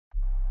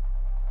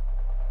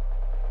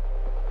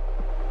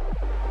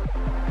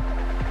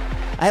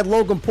I had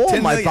Logan Paul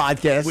on my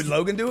podcast. Would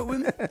Logan do it with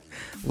me?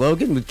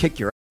 Logan would kick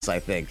your ass, I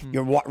think.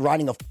 You're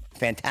riding a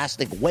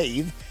fantastic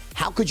wave.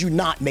 How could you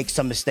not make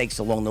some mistakes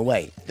along the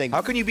way?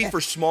 How can you be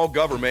for small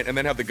government and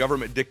then have the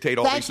government dictate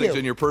all these things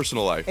in your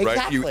personal life, right?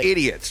 Exactly. You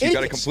idiots. You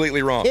got it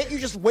completely wrong. Can't you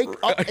just wake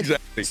up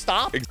and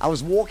stop? I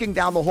was walking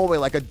down the hallway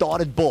like a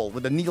dotted bull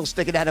with a needle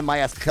sticking out of my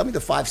ass. Tell me the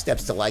 5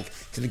 steps to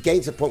the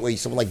getting to the point where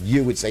someone like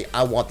you would say,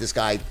 I want this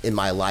guy in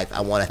my life.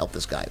 I want to help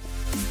this guy.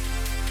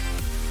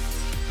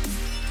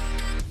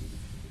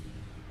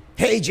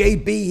 Hey,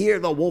 JB here,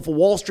 the Wolf of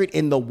Wall Street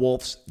in the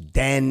Wolf's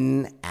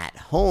Den at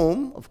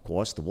home. Of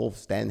course, the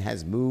Wolf's Den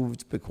has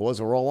moved because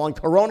we're all on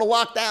Corona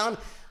lockdown.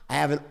 I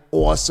have an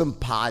awesome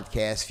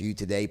podcast for you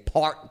today,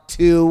 part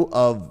 2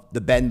 of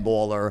the Ben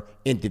Baller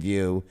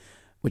interview,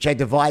 which I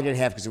divided in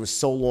half because it was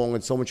so long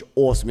and so much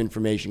awesome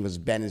information because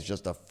Ben is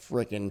just a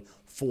freaking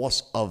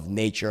force of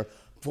nature.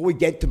 Before we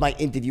get to my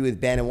interview with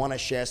Ben, I want to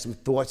share some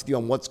thoughts with you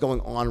on what's going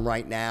on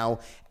right now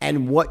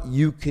and what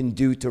you can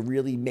do to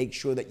really make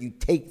sure that you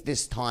take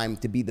this time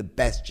to be the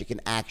best you can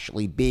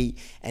actually be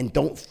and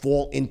don't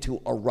fall into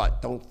a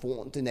rut. Don't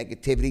fall into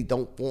negativity.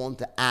 Don't fall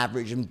into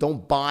average. And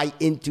don't buy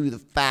into the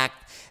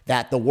fact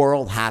that the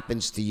world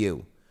happens to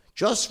you.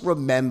 Just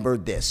remember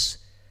this.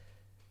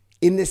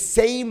 In the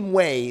same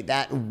way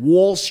that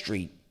Wall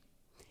Street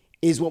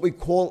is what we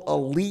call a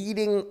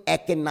leading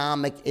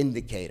economic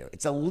indicator.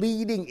 It's a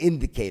leading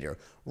indicator.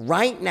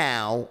 Right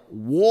now,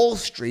 Wall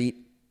Street,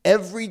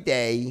 every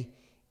day,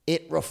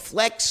 it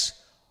reflects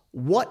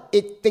what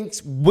it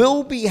thinks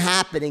will be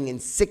happening in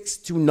 6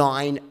 to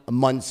 9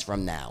 months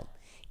from now.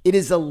 It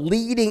is a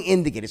leading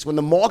indicator. So when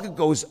the market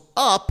goes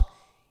up,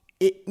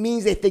 it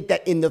means they think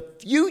that in the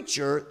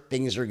future,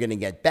 things are going to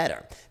get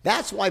better.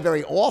 That's why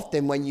very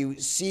often when you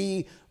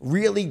see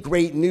really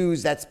great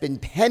news that's been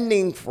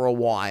pending for a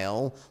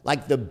while,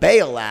 like the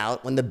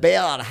bailout, when the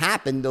bailout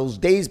happened, those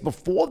days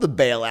before the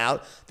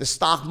bailout, the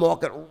stock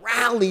market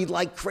rallied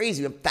like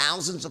crazy with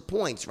thousands of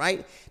points,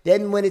 right?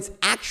 Then when it's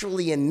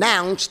actually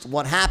announced,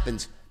 what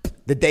happens?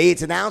 The day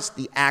it's announced,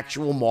 the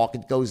actual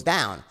market goes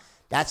down.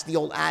 That's the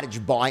old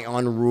adage, buy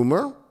on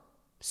rumor,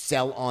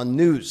 sell on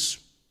news.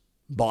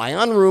 Buy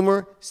on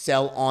rumor,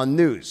 sell on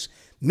news.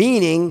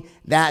 Meaning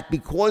that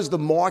because the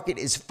market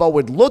is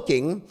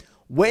forward-looking,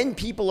 when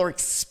people are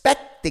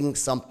expecting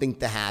something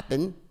to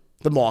happen,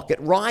 the market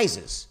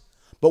rises.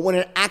 But when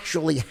it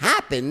actually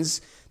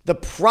happens, the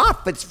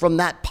profits from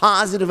that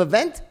positive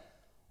event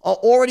are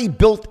already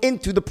built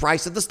into the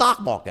price of the stock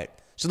market.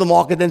 So the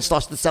market then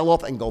starts to sell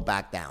off and go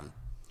back down.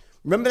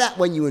 Remember that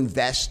when you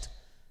invest?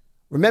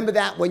 Remember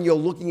that when you're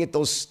looking at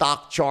those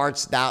stock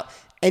charts now?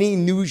 Any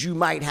news you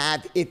might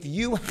have, if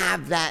you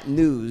have that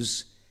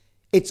news,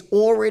 it's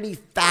already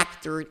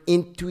factored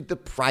into the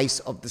price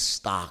of the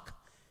stock.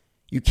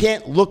 You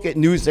can't look at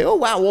news and say, oh,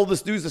 wow, all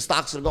this news, the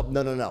stock's going to go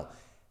up. No.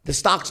 The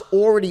stock's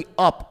already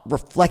up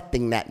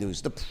reflecting that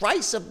news. The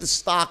price of the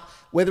stock,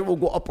 whether it will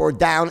go up or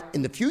down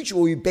in the future,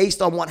 will be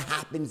based on what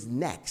happens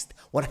next,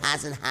 what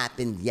hasn't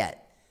happened yet.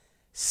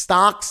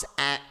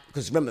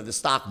 Because remember, the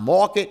stock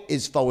market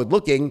is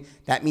forward-looking.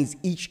 That means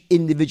each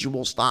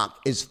individual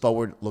stock is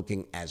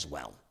forward-looking as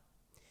well.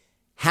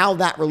 How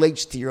that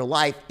relates to your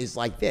life is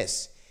like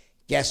this.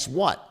 Guess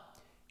what?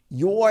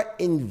 Your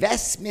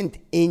investment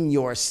in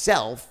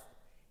yourself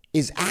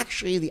is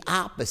actually the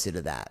opposite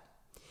of that.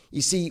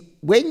 You see,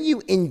 when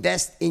you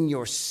invest in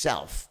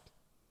yourself,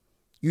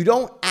 you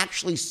don't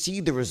actually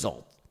see the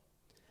result.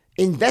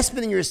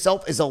 Investment in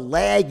yourself is a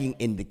lagging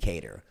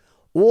indicator.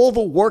 All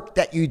the work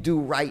that you do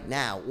right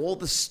now, all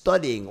the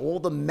studying, all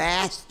the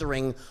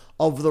mastering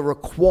of the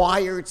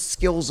required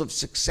skills of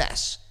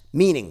success,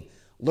 meaning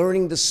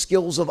learning the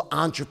skills of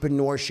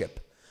entrepreneurship,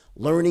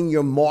 learning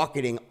your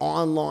marketing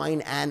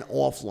online and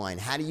offline.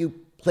 How do you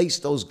place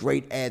those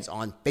great ads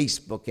on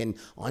Facebook and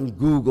on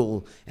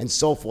Google and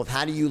so forth?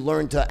 How do you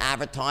learn to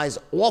advertise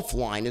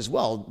offline as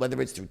well,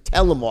 whether it's through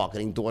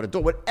telemarketing,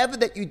 door-to-door, whatever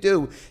that you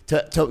do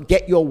to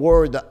get your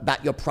word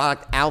about your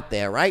product out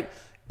there, right?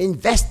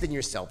 Invest in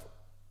yourself.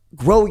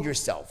 Grow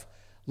yourself,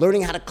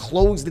 learning how to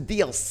close the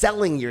deal,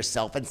 selling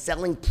yourself and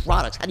selling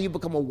products. How do you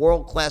become a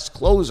world-class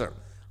closer?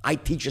 I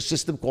teach a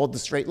system called the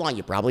straight line.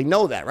 You probably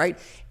know that, right?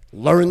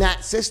 Learn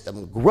that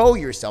system, grow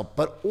yourself.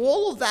 But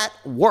all of that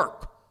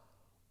work,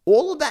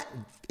 all of that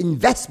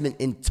investment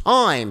in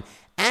time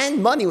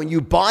and money, when you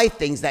buy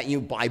things, that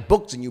you buy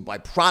books and you buy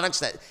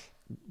products that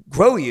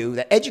grow you,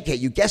 that educate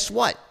you, guess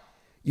what?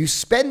 You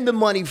spend the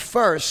money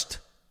first,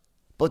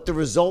 but the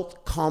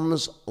result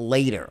comes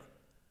later.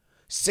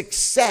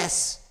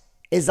 Success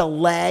is a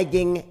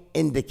lagging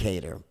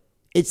indicator.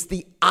 It's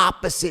the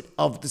opposite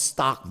of the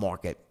stock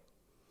market.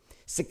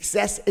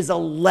 Success is a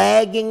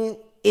lagging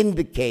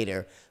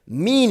indicator,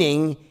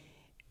 meaning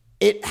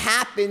it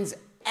happens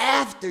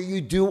after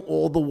you do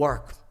all the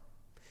work.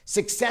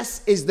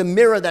 Success is the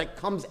mirror that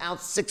comes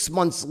out 6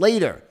 months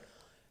later.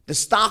 The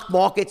stock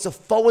market's a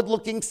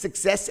forward-looking,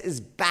 success is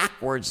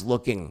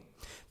backwards-looking.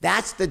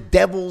 That's the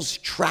devil's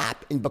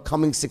trap in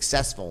becoming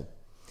successful.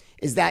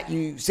 is that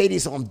you say to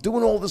yourself, I'm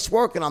doing all this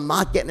work and I'm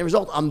not getting the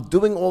result. I'm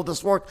doing all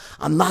this work,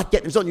 I'm not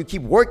getting the result. And you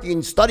keep working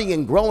and studying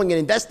and growing and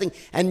investing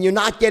and you're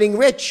not getting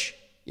rich.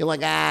 You're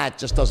like, it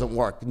just doesn't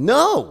work.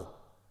 No,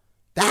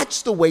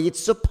 that's the way it's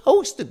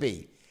supposed to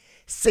be.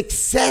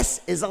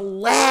 Success is a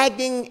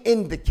lagging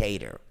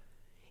indicator.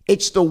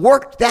 It's the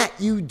work that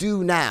you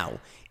do now.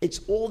 It's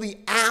all the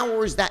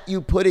hours that you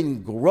put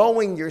in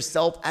growing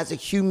yourself as a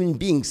human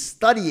being,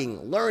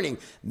 studying, learning,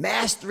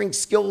 mastering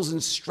skills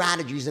and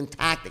strategies and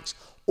tactics.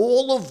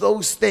 All of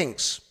those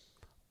things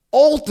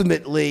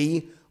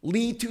ultimately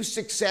lead to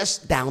success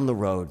down the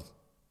road.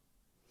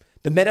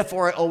 The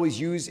metaphor I always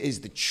use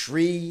is the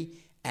tree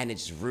and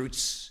its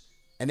roots.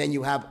 And then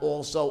you have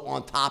also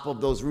on top of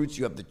those roots,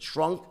 you have the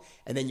trunk,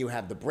 and then you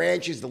have the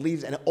branches, the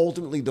leaves, and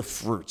ultimately the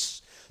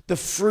fruits. The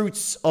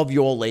fruits of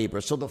your labor.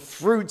 So the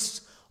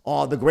fruits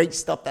are the great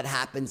stuff that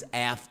happens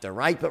after,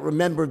 right? But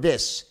remember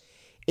this,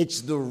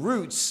 it's the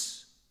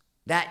roots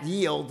that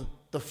yield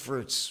the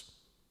fruits,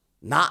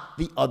 not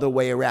the other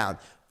way around.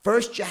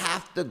 First, you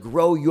have to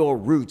grow your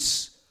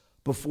roots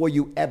before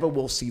you ever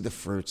will see the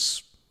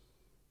fruits.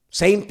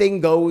 Same thing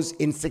goes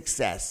in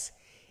success.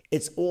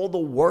 It's all the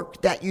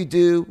work that you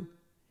do.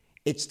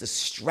 It's the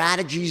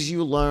strategies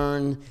you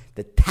learn,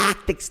 the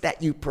tactics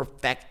that you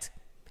perfect,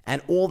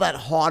 and all that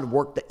hard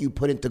work that you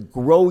put in to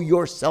grow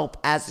yourself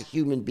as a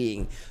human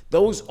being.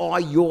 Those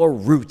are your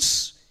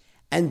roots.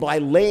 And by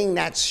laying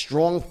that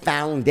strong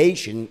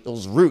foundation,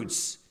 those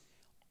roots,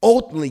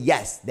 ultimately,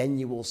 yes, then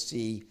you will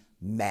see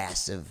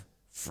massive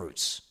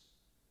fruits.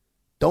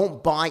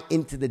 Don't buy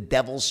into the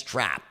devil's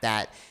trap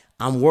that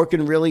I'm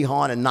working really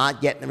hard and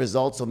not getting the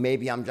results, so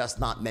maybe I'm just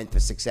not meant for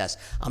success.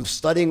 I'm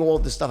studying all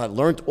this stuff. I've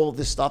learned all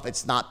this stuff.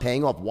 It's not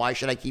paying off. Why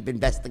should I keep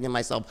investing in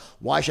myself?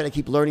 Why should I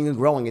keep learning and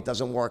growing? It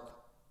doesn't work.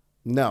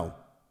 No.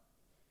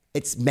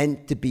 It's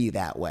meant to be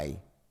that way.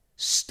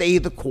 Stay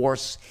the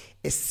course,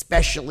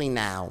 especially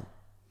now.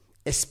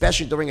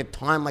 Especially during a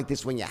time like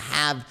this when you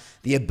have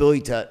the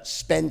ability to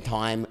spend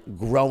time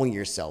growing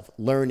yourself,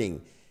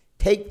 learning.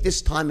 Take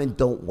this time and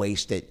don't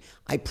waste it.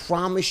 I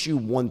promise you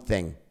one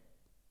thing,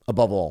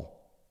 above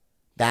all,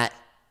 that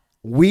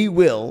we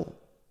will,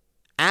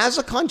 as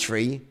a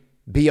country,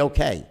 be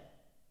okay.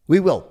 We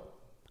will.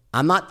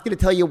 I'm not going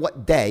to tell you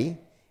what day.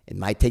 It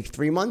might take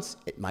 3 months.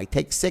 It might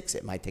take 6.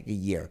 It might take a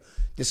year.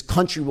 This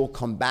country will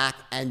come back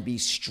and be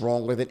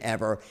stronger than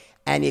ever.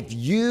 And if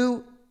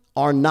you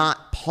are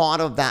not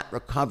part of that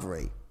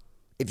recovery,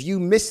 if you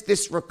miss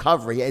this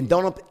recovery and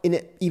don't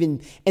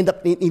even end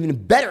up in an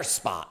even better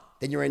spot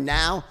than you're in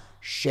now,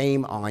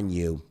 shame on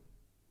you.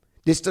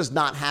 This does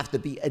not have to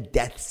be a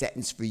death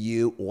sentence for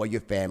you or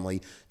your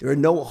family. There are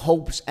no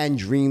hopes and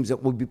dreams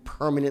that will be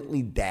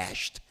permanently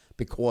dashed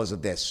because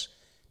of this.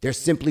 They're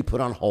simply put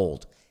on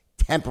hold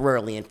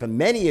temporarily. And for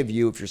many of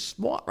you, if you're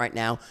smart right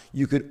now,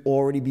 you could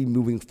already be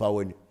moving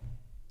forward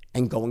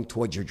and going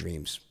towards your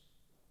dreams.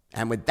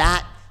 And with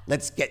that,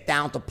 let's get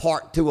down to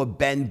part 2 of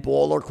Ben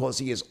Baller because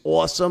he is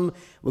awesome.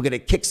 We're going to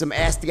kick some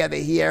ass together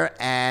here,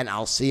 and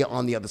I'll see you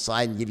on the other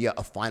side and give you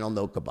a final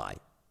note goodbye.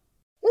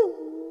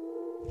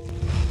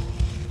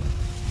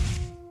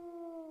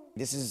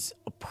 This is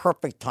a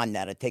perfect time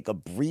now to take a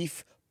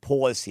brief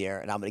pause here,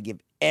 and I'm going to give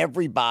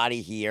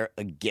everybody here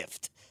a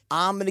gift.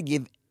 I'm going to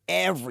give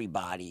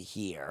everybody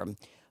here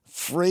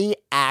free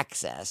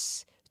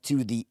access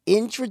to the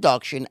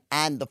introduction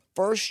and the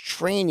first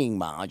training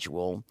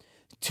module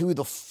to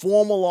the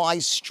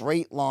formalized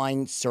straight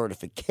line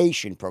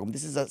certification program.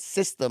 This is a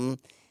system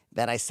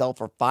that I sell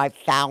for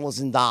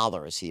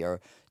 $5,000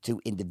 here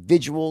to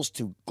individuals,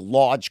 to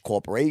large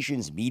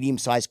corporations,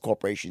 medium-sized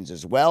corporations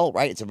as well,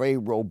 right? It's a very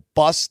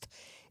robust,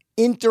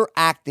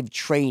 interactive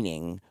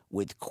training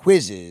with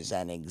quizzes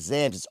and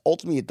exams. It's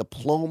ultimately a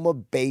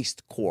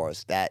diploma-based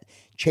course that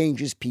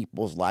changes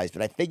people's lives.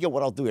 But I figure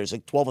what I'll do here is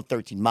like 12 or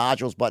 13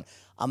 modules, but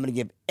I'm going to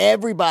give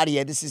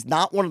everybody, this is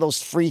not one of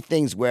those free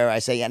things where I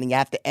say, and you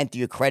have to enter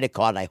your credit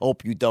card, and I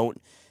hope you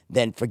don't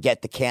then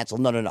forget to cancel.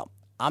 No.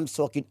 I'm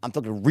talking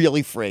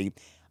really free.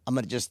 I'm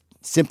going to just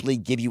simply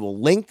give you a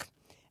link,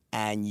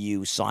 and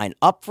you sign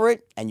up for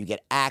it, and you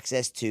get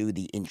access to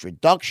the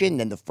introduction,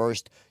 then the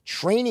first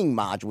training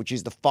module, which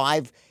is the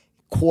 5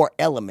 core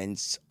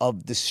elements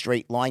of the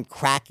straight line,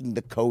 cracking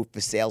the code for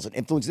sales and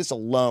influence. This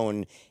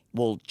alone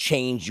will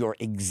change your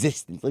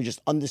existence. Just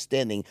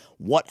understanding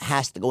what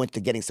has to go into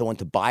getting someone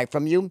to buy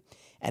from you.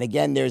 And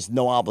again, there's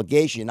no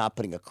obligation. You're not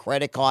putting a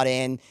credit card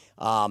in.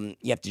 You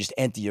have to just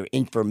enter your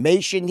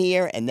information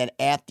here. And then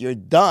after you're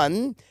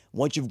done,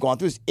 once you've gone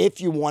through this,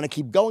 if you want to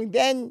keep going,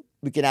 then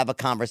we can have a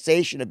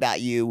conversation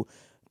about you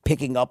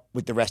picking up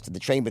with the rest of the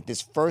training. But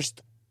this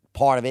first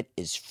part of it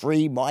is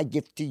free. My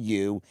gift to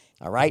you.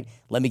 All right?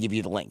 Let me give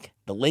you the link.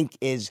 The link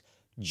is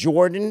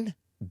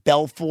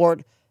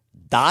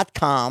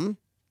jordanbelfort.com.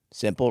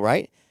 Simple,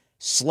 right?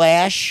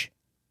 /bonus.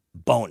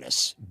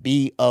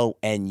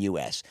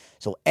 BONUS.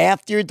 So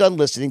after you're done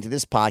listening to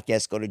this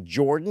podcast, go to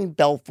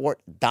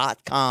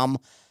jordanbelfort.com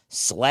 /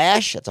 that's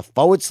a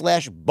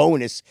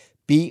 /bonus.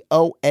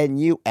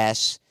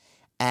 BONUS.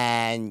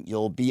 and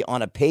you'll be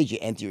on a page. You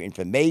enter your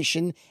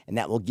information, and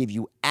that will give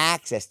you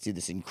access to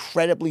this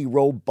incredibly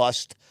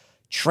robust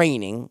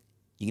training.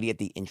 You're going to get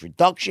the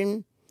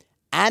introduction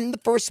and the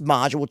first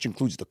module, which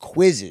includes the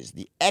quizzes,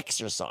 the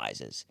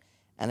exercises.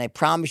 And I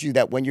promise you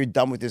that when you're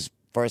done with this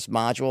first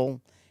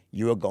module,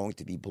 you are going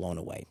to be blown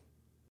away.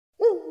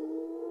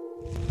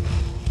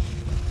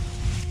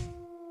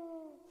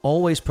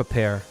 Always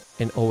prepare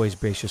and always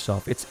brace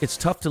yourself. It's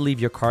tough to leave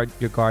your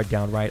guard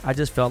down, right? I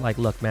just felt like,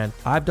 look, man,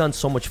 I've done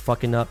so much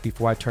fucking up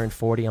before I turned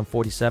 40. I'm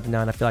 47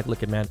 now, and I feel like,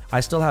 look at, man, I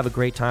still have a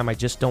great time. I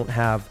just don't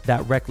have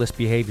that reckless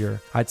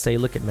behavior. I'd say,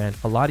 look at, man,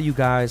 a lot of you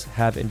guys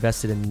have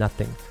invested in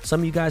nothing.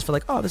 Some of you guys feel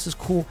like, oh, this is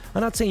cool. I'm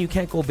not saying you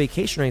can't go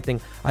vacation or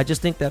anything. I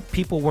just think that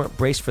people weren't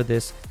braced for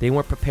this. They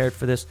weren't prepared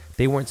for this.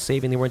 They weren't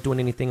saving. They weren't doing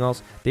anything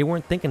else. They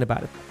weren't thinking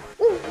about it.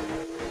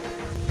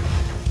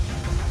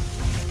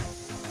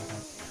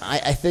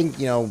 I think,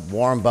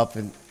 Warren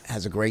Buffett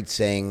has a great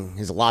saying.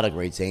 There's a lot of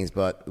great sayings,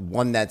 but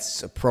one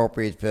that's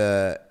appropriate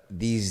for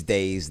these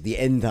days, the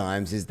end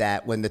times, is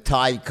that when the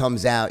tide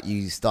comes out,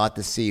 you start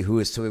to see who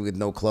is swimming with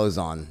no clothes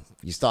on.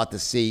 You start to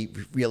see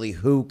really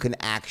who can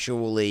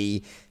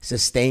actually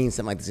sustain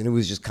something like this and who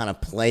is just kind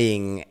of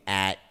playing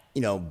at,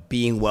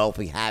 being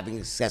wealthy, having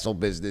a successful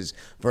business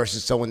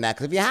versus someone that,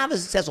 because if you have a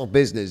successful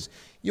business,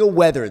 you'll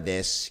weather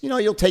this.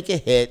 You'll take a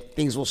hit,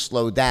 things will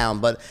slow down.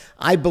 But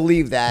I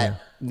believe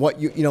that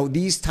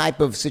these type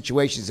of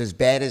situations, as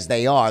bad as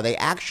they are, they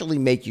actually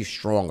make you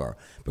stronger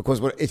because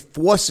it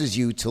forces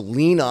you to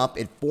lean up.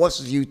 It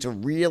forces you to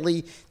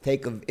really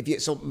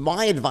so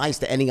my advice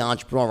to any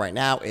entrepreneur right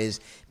now is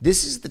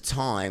this is the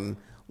time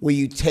where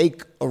you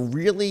take a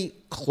really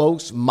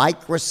close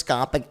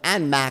microscopic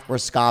and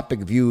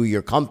macroscopic view of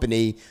your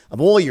company, of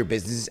all your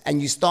businesses,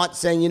 and you start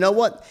saying, you know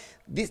what?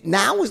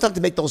 Now is time to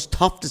make those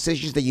tough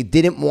decisions that you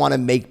didn't want to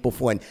make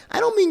before. And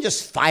I don't mean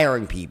just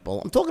firing people.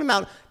 I'm talking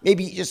about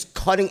maybe just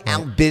cutting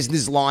out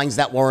business lines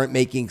that weren't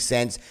making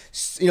sense.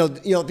 Things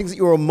that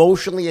you were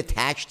emotionally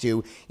attached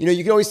to.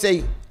 You can always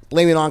say,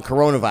 blame it on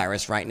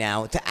coronavirus right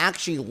now, to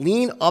actually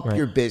lean up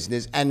your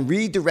business and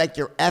redirect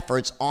your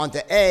efforts onto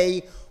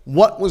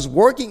what was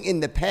working in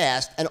the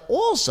past, and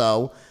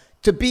also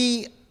to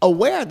be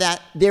aware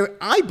that there,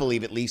 I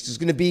believe at least, is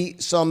going to be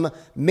some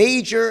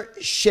major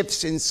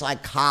shifts in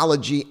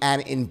psychology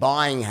and in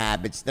buying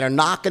habits that are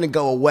not going to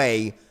go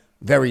away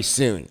very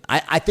soon.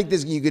 I think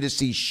you're going to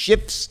see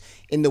shifts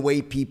in the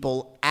way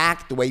people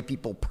act, the way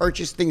people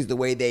purchase things, the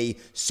way they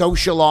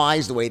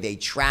socialize, the way they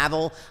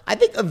travel. I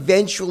think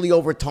eventually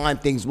over time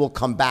things will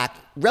come back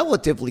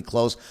relatively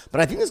close,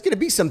 but I think there's going to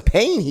be some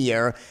pain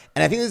here,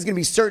 and I think there's going to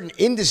be certain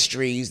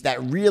industries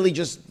that really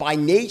just by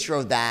nature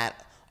of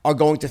that are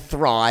going to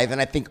thrive, and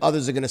I think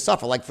others are going to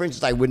suffer. Like, for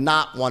instance, I would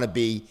not want to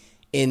be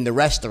in the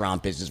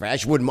restaurant business, right? I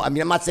just wouldn't. I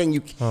mean, I'm not saying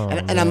you,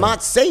 and I'm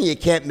not saying you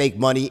can't make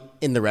money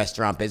in the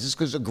restaurant business,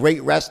 because a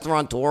great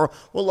restaurateur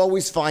will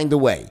always find a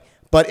way.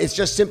 But it's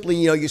just simply,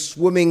 you're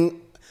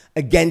swimming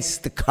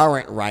against the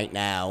current right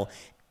now.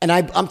 And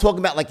I'm talking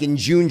about like in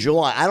June,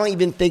 July. I don't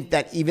even think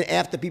that even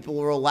after people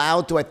are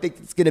allowed to, I think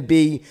it's going to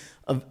be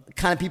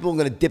kind of people are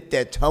going to dip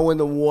their toe in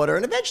the water,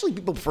 and eventually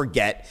people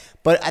forget.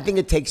 But I think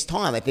it takes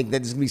time. I think that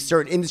there's going to be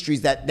certain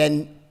industries that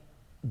then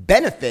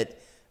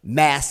benefit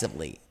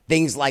massively.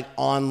 Things like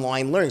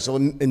online learning. So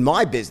in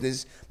my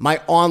business, my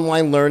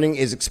online learning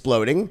is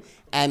exploding,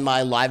 and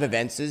my live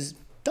events is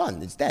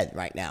done. It's dead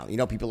right now.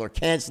 People are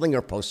canceling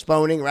or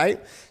postponing,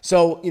 right?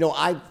 So,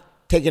 I've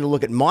taken a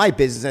look at my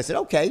business and I said,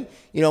 okay,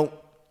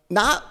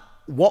 not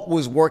what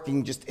was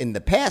working just in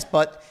the past,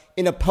 but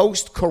in a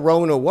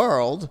post-corona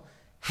world,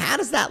 how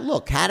does that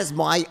look? How does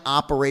my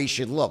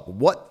operation look?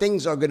 What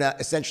things are going to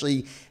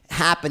essentially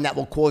happen that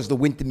will cause the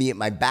wind to be at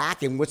my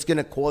back, and what's going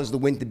to cause the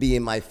wind to be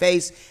in my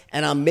face?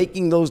 And I'm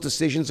making those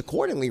decisions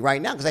accordingly right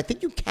now, because I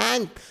think you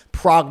can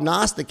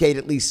prognosticate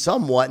at least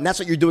somewhat, and that's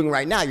what you're doing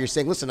right now. You're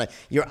saying, listen,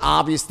 your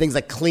obvious things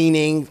like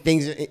cleaning,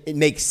 things, it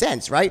makes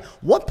sense, right?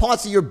 What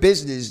parts of your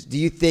business do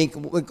you think,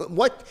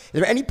 are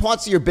there any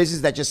parts of your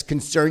business that just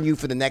concern you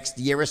for the next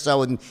year or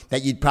so, and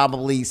that you'd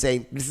probably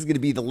say, this is going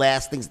to be the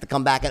last things to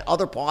come back, and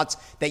other parts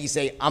that you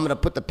say, I'm going to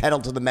put the pedal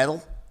to the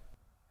metal?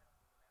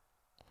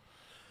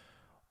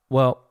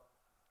 Well,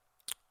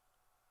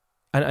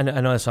 I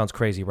know that sounds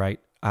crazy, right?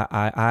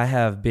 I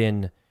have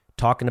been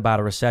talking about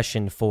a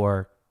recession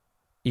for,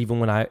 even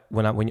when I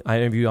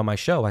interviewed on my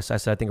show, I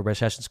said I think a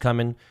recession's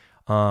coming.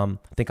 I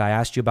think I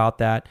asked you about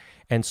that,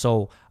 and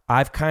so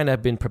I've kind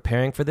of been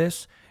preparing for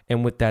this.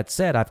 And with that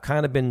said, I've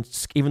kind of been,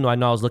 even though I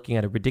know I was looking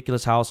at a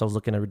ridiculous house, I was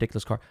looking at a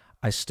ridiculous car,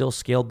 I still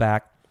scaled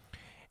back.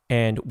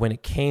 And when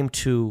it came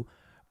to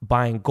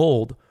buying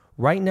gold,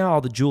 right now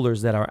all the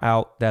jewelers that are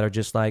out that are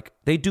just like,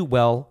 they do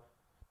well.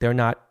 They're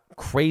not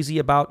crazy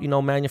about,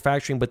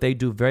 manufacturing, but they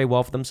do very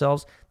well for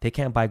themselves. They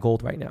can't buy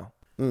gold right now.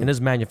 And this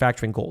is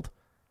manufacturing gold,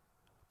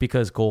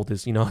 because gold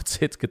is,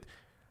 it's good.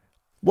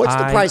 What's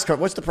the price?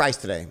 What's the price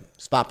today?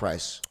 Spot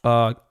price?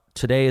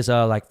 Today is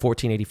like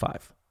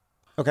 $14.85.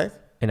 Okay.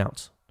 An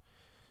ounce.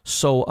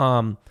 So,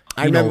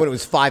 I remember when it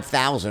was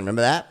 5,000.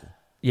 Remember that?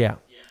 Yeah.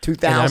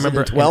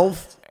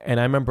 2012. And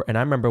I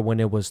remember when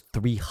it was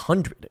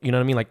 300. You know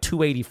what I mean? Like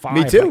 285.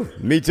 Me too.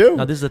 Like, Me too.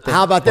 Now this is the thing.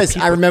 How about this?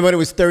 People, I remember when it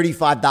was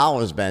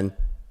 $35, Ben.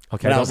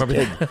 Okay, When I I don't was a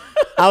remember kid.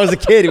 I was a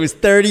kid. It was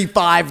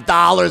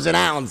 $35 an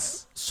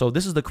ounce. So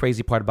this is the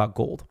crazy part about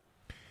gold.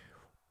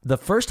 The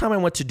first time I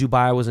went to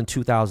Dubai was in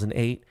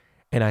 2008,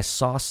 and I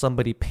saw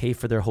somebody pay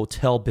for their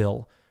hotel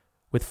bill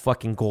with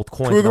fucking gold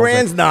coins.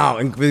 Krugerrands? No,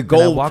 and with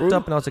gold. And I walked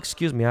up and I was like,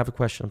 "Excuse me, I have a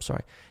question. I'm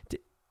sorry.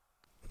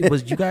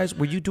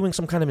 Were you doing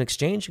some kind of an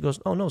exchange?" He goes,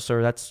 "Oh no,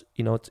 sir. That's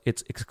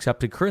it's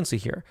accepted currency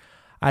here."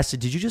 I said,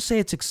 "Did you just say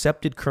it's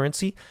accepted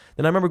currency?"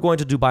 Then I remember going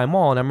to Dubai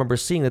Mall and I remember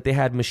seeing that they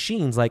had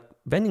machines, like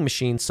vending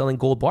machines, selling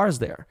gold bars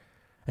there.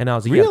 And I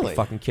was like, "You're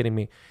fucking kidding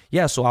me."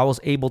 Yeah, so I was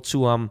able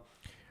to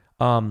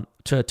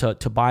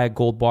buy a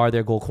gold bar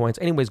there, gold coins.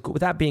 Anyways,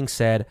 with that being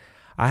said,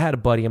 I had a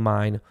buddy of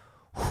mine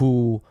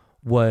who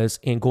was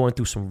going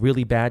through some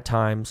really bad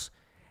times,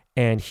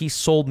 and he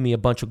sold me a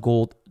bunch of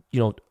gold,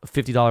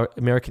 $50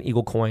 American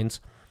Eagle coins,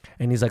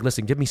 and he's like,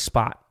 "Listen, give me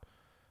spot."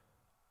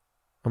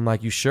 I'm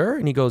like, "You sure?"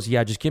 And he goes,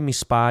 "Yeah, just give me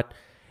spot."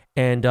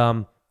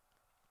 And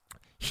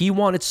he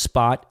wanted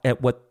spot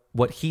at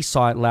what he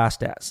saw it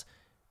last as.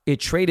 It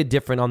traded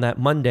different on that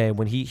Monday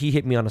when he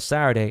hit me on a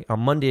Saturday. On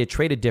Monday, it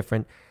traded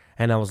different,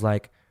 and I was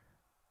like,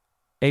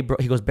 "Hey, bro."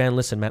 He goes, "Ben,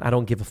 listen, man, I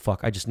don't give a fuck.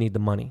 I just need the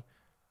money."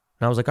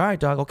 And I was like, "All right,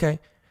 dog, okay."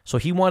 So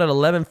he wanted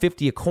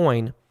 $11.50 a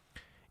coin.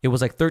 It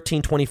was like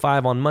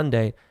 $13.25 on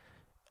Monday.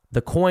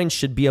 The coin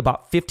should be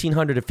about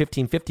 $1,500 to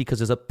 $1,550 because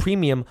there's a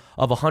premium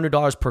of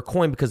 $100 per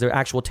coin because they're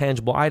actual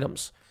tangible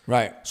items.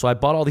 Right. So I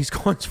bought all these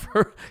coins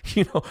for,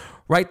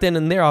 right then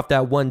and there off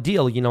that one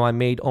deal. I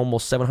made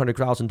almost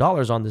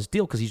 $700,000 on this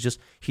deal because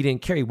he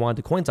didn't care. He wanted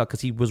the coins out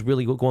because he was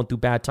really going through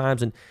bad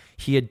times, and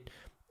he had,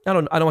 I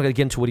don't want to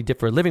get into what he did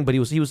for a living, but he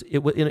was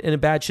in a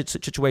bad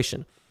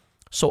situation.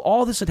 So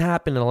all this had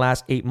happened in the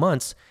last 8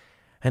 months,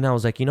 and I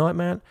was like, you know what,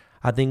 man?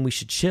 I think we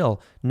should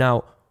chill.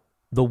 Now,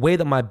 the way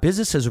that my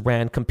business has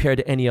ran compared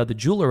to any other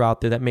jeweler out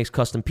there that makes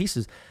custom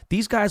pieces,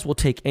 these guys will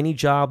take any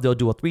job. They'll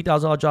do a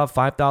 $3,000 job,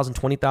 $5,000,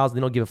 $20,000.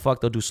 They don't give a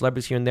fuck. They'll do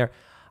celebrities here and there.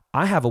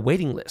 I have a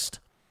waiting list.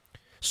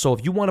 So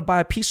if you want to buy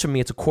a piece from me,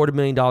 it's a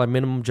 $250,000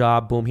 minimum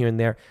job, boom, here and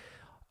there.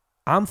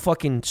 I'm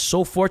fucking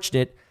so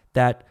fortunate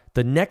that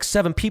the next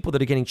 7 people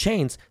that are getting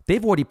chains,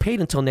 they've already paid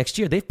until next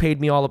year. They've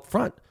paid me all up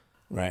front.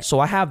 Right. So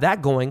I have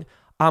that going.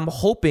 I'm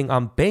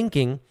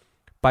banking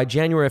by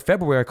January or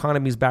February, our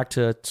economy's back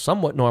to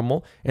somewhat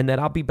normal, and that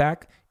I'll be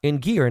back in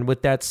gear. And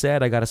with that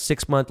said, I got a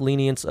 6-month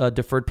lenience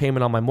deferred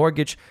payment on my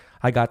mortgage.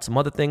 I got some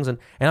other things, and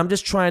I'm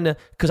just trying to,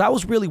 because I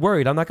was really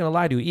worried. I'm not going to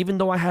lie to you. Even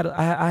though I had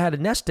a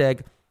nest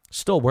egg,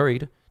 still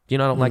worried. I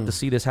don't like to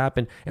see this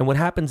happen. And what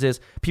happens is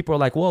people are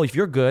like, well, if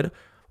you're good,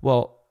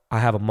 well, I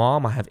have a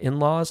mom, I have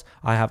in-laws,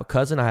 I have a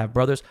cousin, I have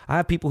brothers. I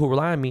have people who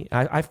rely on me.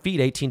 I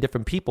feed 18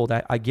 different people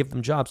that I give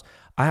them jobs.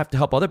 I have to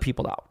help other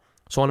people out.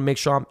 So I want to make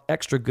sure I'm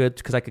extra good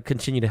because I could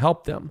continue to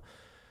help them.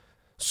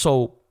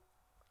 So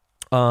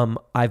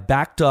I've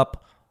backed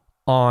up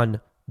on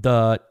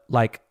the,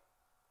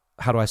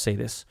 how do I say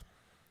this?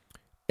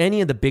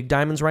 Any of the big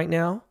diamonds right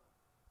now,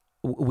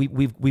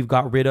 we've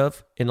got rid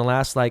of in the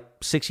last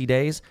 60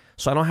 days.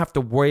 So I don't have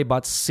to worry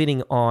about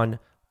sitting on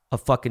a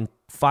fucking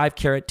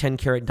 5-carat,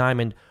 10-carat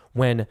diamond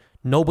when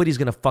nobody's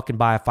going to fucking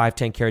buy a 5,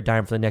 10-carat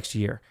diamond for the next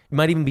year. It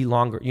might even be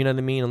longer. You know what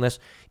I mean? Unless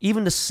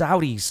even the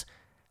Saudis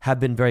have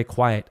been very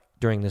quiet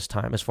during this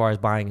time as far as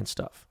buying and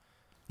stuff.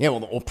 Yeah, well,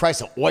 the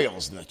price of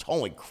oils,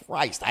 holy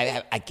Christ.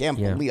 I can't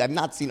believe I've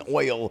not seen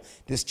oil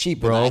this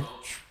cheap. Bro,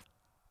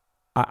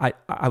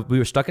 we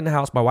were stuck in the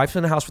house. My wife's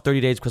in the house for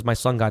 30 days because my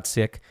son got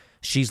sick.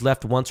 She's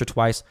left once or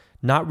twice,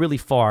 not really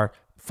far,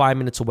 5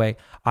 minutes away.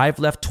 I've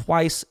left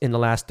twice in the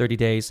last 30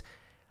 days.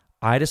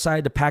 I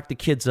decided to pack the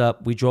kids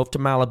up. We drove to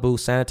Malibu,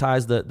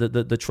 sanitized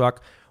the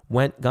truck,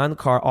 got in the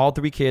car, all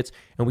 3 kids,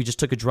 and we just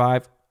took a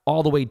drive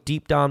all the way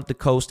deep down the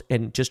coast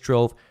and just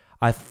drove.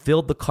 I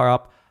filled the car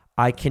up.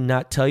 I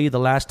cannot tell you the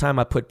last time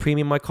I put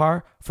premium in my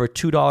car for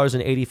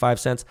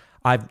 $2.85.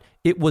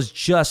 It was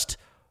just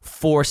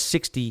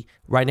 $4.60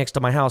 right next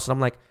to my house, and I'm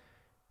like,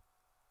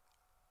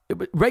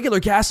 regular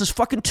gas is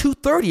fucking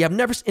 $2.30. I've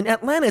never in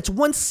Atlanta. It's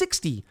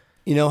 $1.60.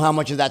 You know how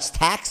much of that's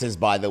taxes,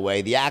 by the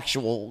way? The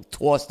actual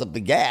cost of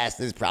the gas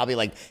is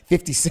probably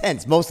 50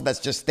 cents. Most of that's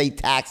just state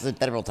taxes and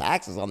federal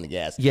taxes on the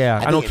gas. Yeah,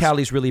 I know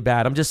Cali's really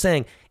bad. I'm just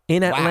saying,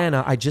 in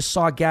Atlanta, I just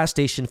saw a gas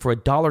station for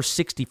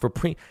 $1.60 for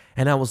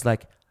and I was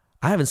like,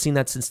 I haven't seen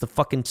that since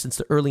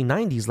the early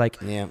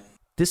 90s.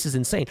 This is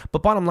insane.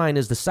 But bottom line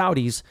is the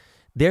Saudis,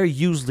 they're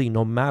usually,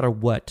 no matter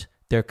what,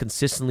 they're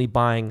consistently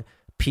buying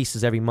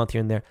pieces every month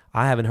here and there.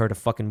 I haven't heard a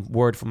fucking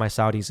word from my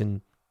Saudis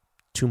in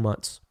 2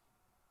 months.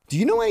 Do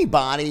you know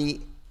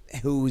anybody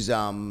who's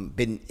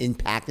been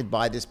impacted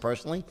by this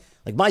personally?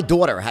 My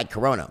daughter had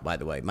corona, by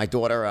the way. My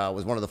daughter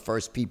was one of the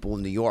first people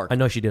in New York. I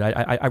know she did.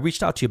 I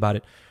reached out to you about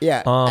it.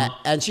 Yeah,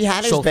 and she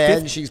had it as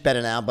bad. She's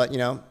better now, but do you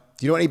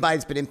know anybody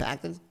that's been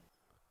impacted?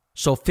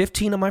 So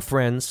 15 of my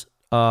friends,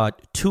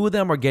 2 of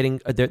them are getting,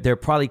 they're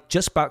probably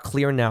just about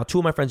clear now. 2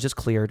 of my friends just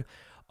cleared.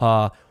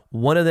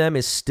 One of them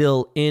is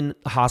still in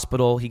the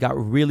hospital. He got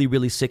really,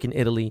 really sick in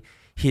Italy.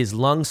 His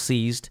lungs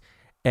seized.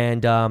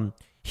 and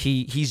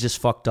he's just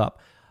fucked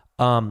up.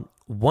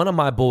 One of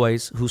my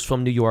boys, who's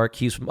from New York,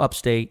 he's from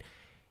upstate.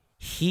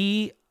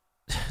 This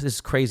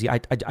is crazy. I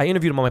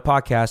interviewed him on my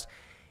podcast.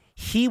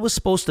 He was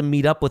supposed to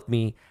meet up with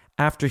me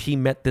after he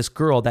met this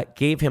girl that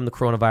gave him the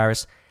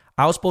coronavirus.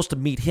 I was supposed to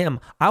meet him.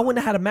 I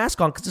wouldn't have had a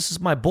mask on because this is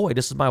my boy.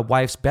 This is my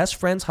wife's best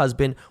friend's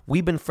husband.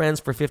 We've been friends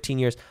for 15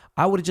 years.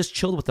 I would have just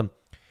chilled with him.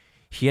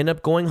 He ended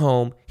up going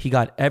home. He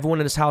got everyone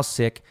in his house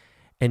sick,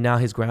 and now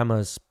his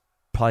grandma's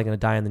probably going to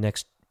die in the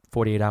next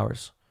 48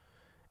 hours.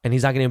 And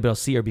he's not going to be able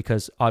to see her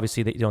because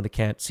obviously they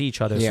can't see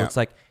each other. Yeah. So it's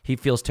like he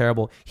feels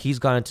terrible. He's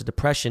gone into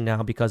depression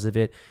now because of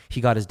it.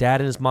 He got his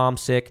dad and his mom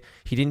sick.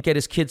 He didn't get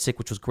his kid sick,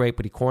 which was great,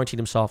 but he quarantined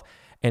himself.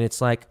 And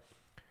it's like,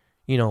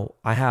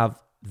 I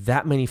have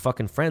that many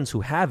fucking friends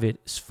who have it.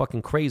 It's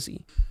fucking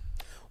crazy.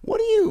 What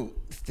do you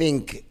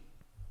think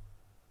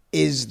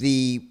is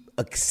the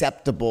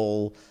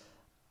acceptable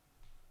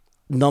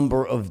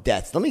number of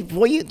deaths? Let me,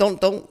 before you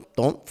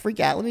don't freak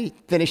out. Let me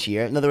finish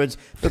here. In other words,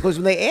 because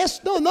when they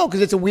ask,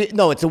 because it's a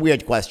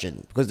weird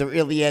question, because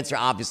the answer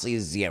obviously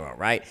is 0,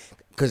 right?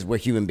 Because we're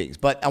human beings.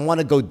 But I want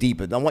to go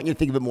deeper. I want you to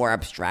think of it more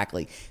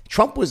abstractly.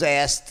 Trump was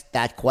asked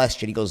that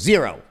question. He goes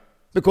 0,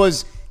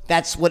 because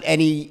that's what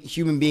any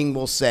human being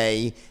will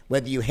say.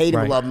 Whether you hate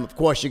him or love him, of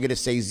course, you're going to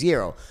say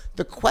 0.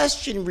 The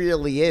question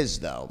really is,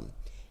 though,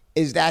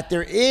 is that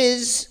there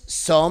is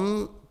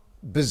some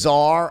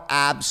bizarre,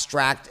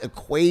 abstract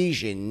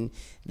equation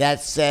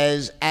that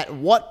says at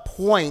what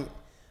point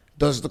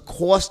does the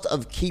cost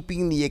of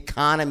keeping the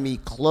economy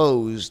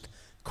closed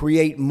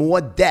create more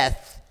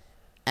death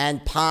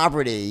and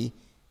poverty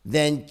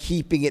than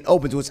keeping it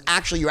open? So it's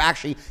actually,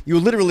 you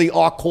literally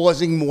are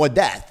causing more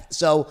death.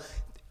 So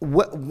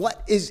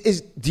what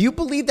is do you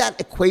believe that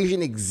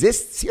equation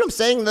exists? See what I'm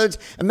saying?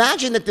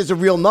 Imagine that there's a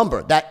real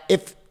number, that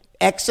if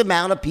X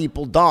amount of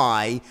people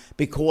die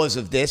because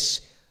of this,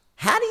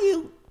 how do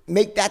you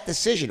make that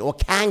decision? Or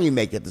can you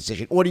make that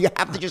decision? Or do you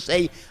have to just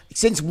say,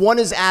 since one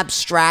is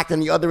abstract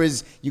and the other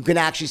is you can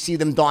actually see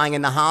them dying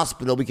in the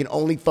hospital, we can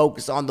only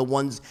focus on the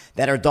ones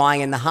that are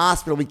dying in the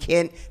hospital. We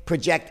can't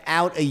project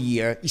out a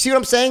year. You see what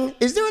I'm saying?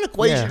 Is there an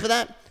equation for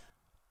that?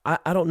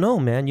 I don't know,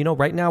 man.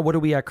 Right now, what are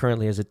we at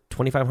currently? Is it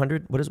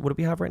 2,500? What do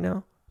we have right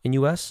now in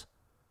U.S.?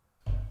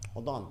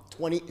 Hold on,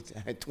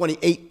 28,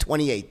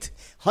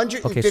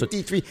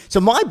 153.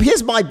 Okay,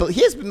 here's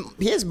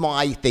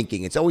my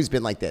thinking. It's always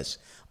been like this.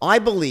 I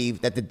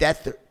believe that the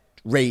death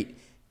rate,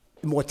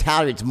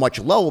 mortality is much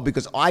lower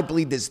because I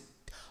believe there's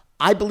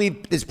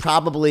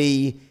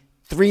probably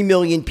 3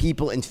 million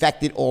people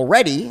infected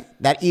already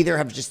that either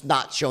have just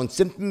not shown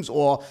symptoms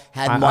or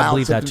had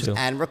mild symptoms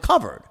and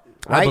recovered.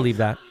 Right? I believe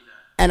that.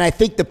 And I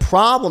think the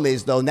problem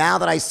is, though, now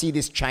that I see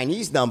this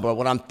Chinese number,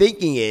 what I'm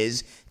thinking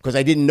is, because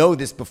I didn't know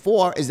this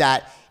before, is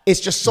that it's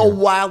just so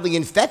wildly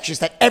infectious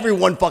that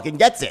everyone fucking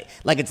gets it.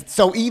 Like, it's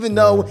so even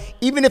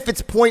if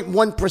it's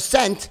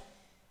 0.1%,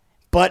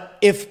 but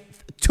if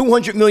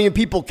 200 million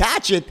people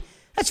catch it,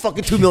 that's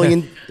fucking 2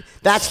 million.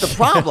 That's the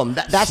problem.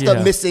 That's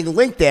the missing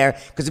link there.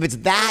 Because if it's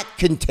that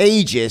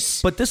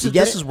contagious, but this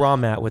is where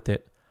I'm at with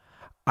it.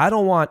 I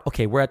don't want.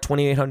 Okay, we're at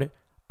 2,800.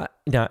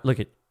 Now look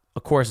at.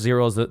 Of course,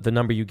 0 is the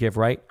number you give,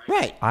 right?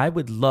 Right. I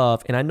would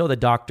love, and I know the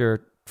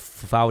Dr.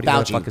 Fauci,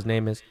 what the fuck his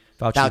name is.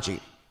 Fauci.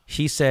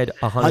 He said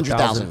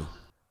 100,000.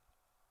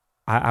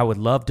 I would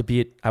love to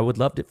be. I would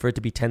love for it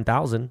to be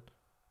 10,000.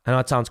 I know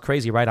it sounds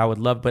crazy, right? I would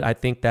love, but I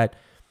think that.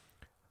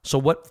 So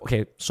what?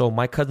 Okay, so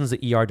my cousin's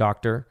the ER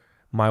doctor.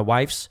 My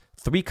wife's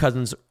 3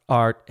 cousins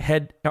are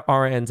head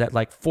RNs at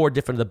like 4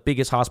 different of the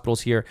biggest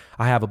hospitals here.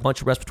 I have a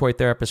bunch of respiratory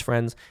therapist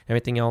friends,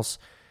 everything else.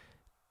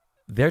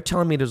 They're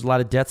telling me there's a lot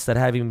of deaths that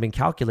haven't even been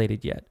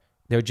calculated yet.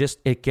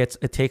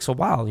 It takes a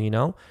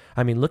while,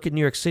 I mean, look at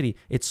New York City.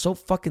 It's so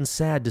fucking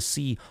sad to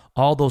see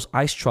all those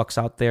ice trucks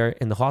out there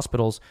in the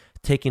hospitals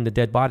taking the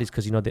dead bodies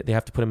because they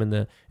have to put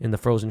them in the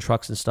frozen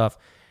trucks and stuff.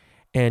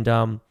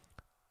 And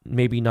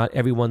maybe not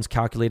everyone's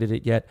calculated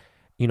it yet.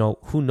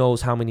 Who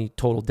knows how many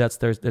total deaths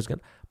there's gonna.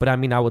 But I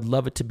mean, I would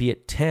love it to be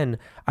at 10.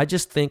 I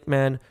just think,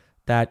 man,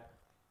 that.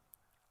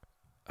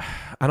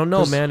 I don't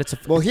know, man.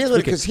 Here's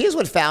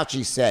what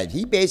Fauci said.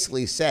 He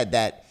basically said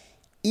that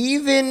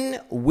even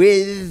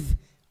with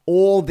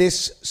all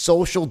this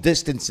social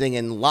distancing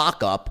and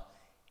lockup,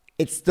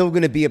 it's still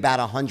going to be about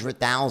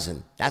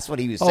 100,000. That's what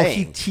he was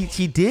saying.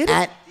 He did?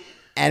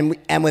 And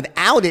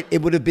without it,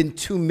 it would have been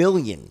 2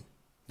 million.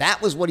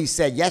 That was what he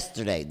said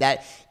yesterday.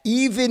 That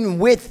even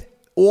with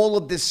all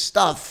of this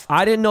stuff,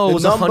 I didn't know it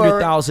was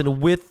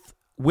 100,000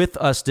 with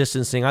us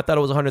distancing. I thought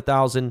it was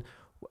 100,000.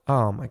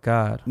 Oh my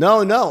God.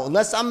 No.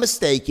 Unless I'm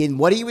mistaken,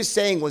 what he was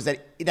saying was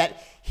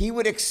that he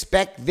would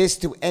expect this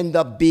to end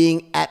up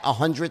being at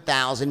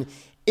 100,000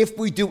 if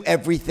we do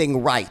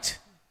everything right.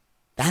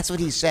 That's what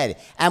he said.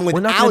 And without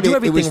we're not going to do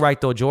everything right,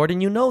 though, Jordan.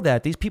 You know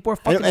that. These people are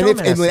fucking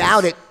dumbasses. And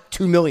without it,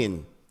 2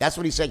 million. That's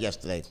what he said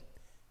yesterday.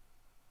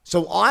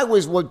 So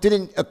what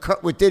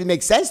didn't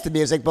make sense to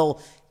me is like,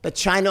 well, but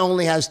China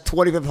only has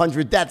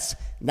 2,500 deaths.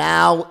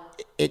 Now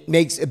it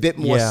makes a bit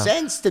more Yeah.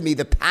 sense to me.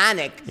 The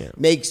panic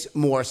makes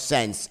more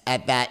sense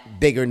at that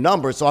bigger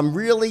number. So I'm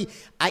really,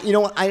 I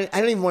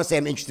don't even want to say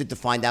I'm interested to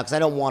find out because I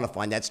don't want to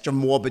find out. It's such a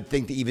morbid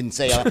thing to even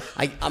say.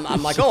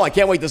 I'm like, oh, I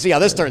can't wait to see how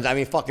this turns out. I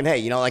mean, fucking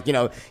hey,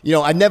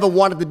 I never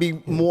wanted to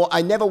be more.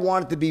 I never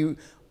wanted to be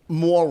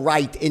more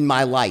right in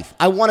my life.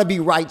 I want to be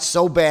right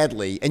so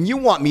badly, and you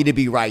want me to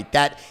be right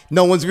that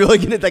no one's really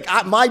going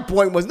to my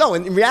point was no.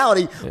 In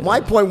reality, my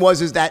point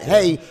was that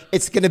hey,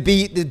 it's going to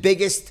be the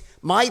biggest.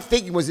 My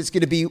thinking was it's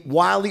going to be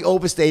wildly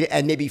overstated,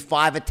 and maybe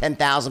 5 or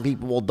 10,000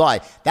 people will die.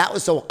 That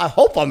was so. I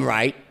hope I'm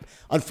right.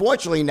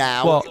 Unfortunately,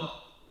 now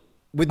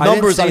with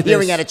numbers I'm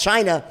hearing out of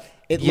China,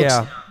 it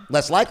looks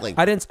less likely.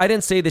 I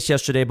didn't say this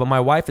yesterday, but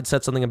my wife had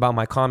said something about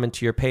my comment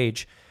to your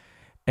page.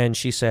 And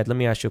she said, let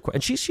me ask you a question.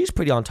 And she's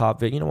pretty on top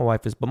of it. You know, my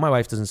wife is, but my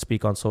wife doesn't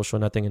speak on social or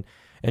nothing.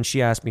 And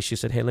she asked me, she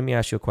said, hey, let me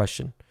ask you a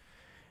question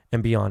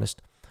and be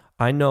honest.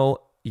 I know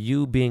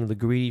you being the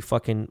greedy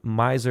fucking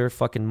miser,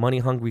 fucking money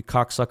hungry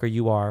cocksucker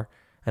you are.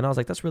 And I was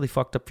like, that's really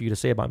fucked up for you to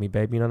say about me,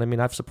 babe. You know what I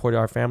mean? I've supported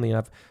our family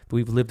and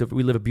we live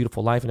a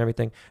beautiful life and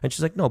everything. And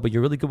she's like, no, but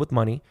you're really good with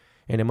money.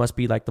 And it must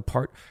be like the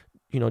part,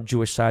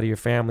 Jewish side of your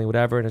family,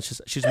 whatever. And it's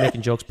just, she's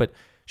making jokes, but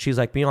she's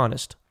like, be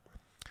honest.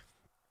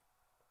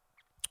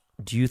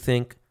 Do you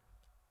think,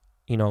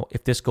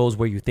 if this goes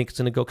where you think it's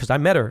going to go? Because I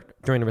met her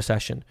during the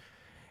recession.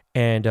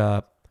 And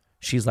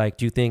she's like,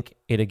 do you think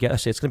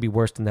it's going to be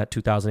worse than that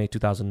 2008,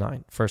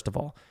 2009, first of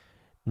all?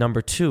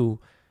 Number two,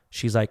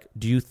 she's like,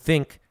 do you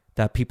think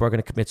that people are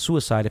going to commit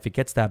suicide if it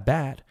gets that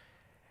bad?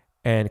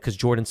 And because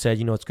Jordan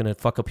said, it's going to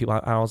fuck up people.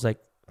 I was like,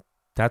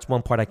 that's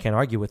one part I can't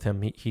argue with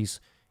him. He's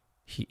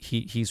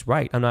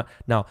right. I'm not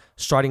now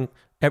starting,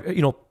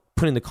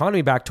 putting the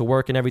economy back to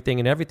work and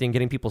everything,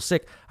 getting people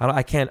sick.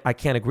 I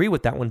can't agree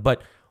with that one.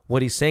 But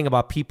what he's saying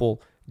about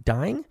people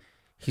dying,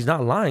 he's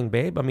not lying,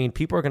 babe. I mean,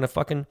 people are going to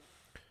fucking,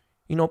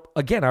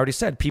 again, I already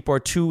said, people are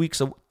 2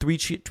 weeks, three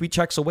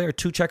checks away or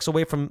 2 checks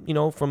away from,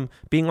 from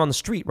being on the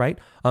street, right?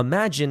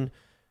 Imagine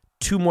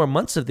 2 more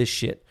months of this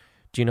shit.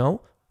 Do you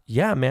know?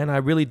 Yeah, man, I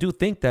really do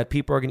think that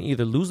people are going to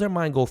either lose their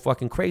mind, go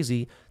fucking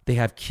crazy. They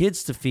have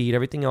kids to feed,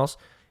 everything else.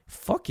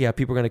 Fuck yeah,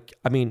 people are going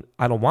to,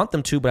 I don't want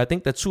them to, but I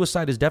think that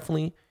suicide is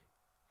definitely,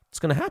 it's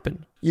going to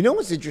happen. You know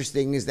what's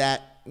interesting is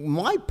that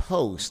my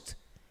post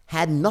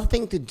had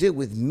nothing to do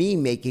with me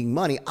making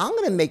money. I'm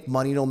going to make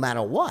money no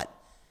matter what.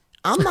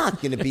 I'm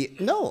not going to be,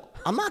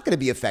 I'm not going to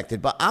be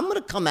affected, but I'm going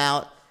to come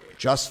out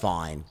just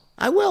fine.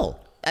 I will.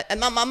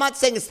 And I'm not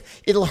saying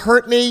it'll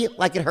hurt me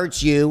like it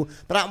hurts you,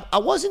 but I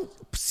wasn't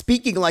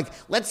speaking like,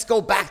 let's go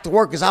back to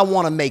work because I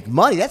want to make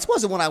money. That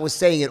wasn't what I was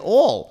saying at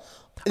all.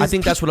 I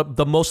think that's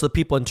what most of the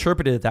people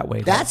interpreted it that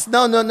way. That's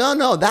no.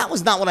 That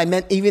was not what I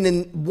meant. Even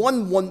in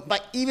one, by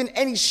even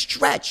any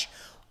stretch,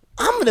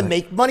 I'm going to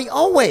make money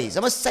always.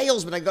 I'm a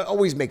salesman. I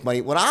always make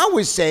money. What I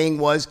was saying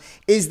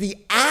is the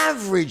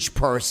average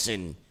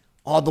person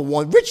are the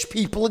one. Rich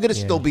people are going to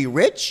still be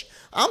rich.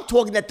 I'm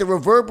talking that the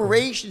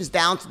reverberations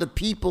down to the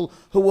people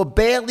who are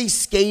barely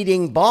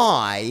skating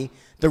by.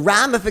 The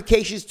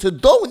ramifications to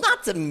those,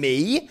 not to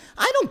me.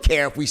 I don't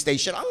care if we stay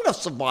shit. I'm going to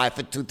survive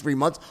for 2-3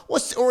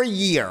 months or a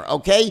year,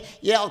 okay?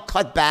 Yeah, I'll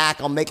cut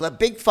back. I'll make a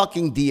big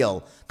fucking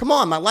deal. Come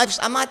on, my life's,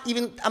 I'm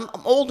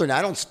older now.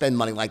 I don't spend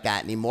money like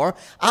that anymore.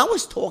 I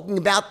was talking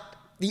about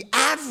the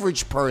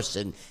average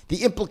person,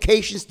 the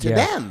implications to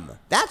them.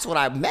 That's what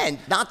I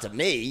meant, not to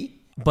me.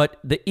 But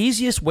the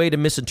easiest way to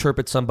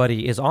misinterpret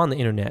somebody is on the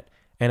internet.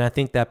 And I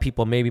think that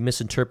people maybe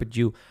misinterpret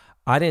you.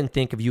 I didn't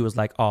think of you as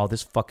like, oh,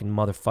 this fucking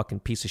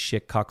motherfucking piece of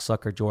shit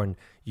cocksucker, Jordan,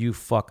 you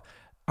fuck.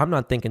 I'm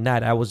not thinking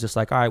that. I was just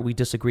like, all right, we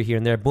disagree here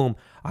and there. Boom.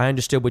 I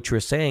understood what you were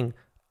saying,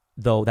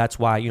 though. That's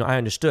why, I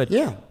understood.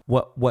 Yeah.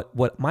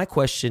 What my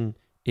question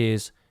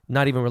is,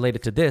 not even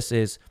related to this,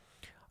 is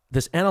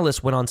this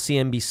analyst went on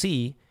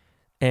CNBC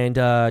and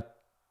I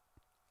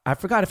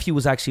forgot if he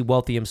was actually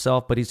wealthy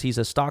himself, but he's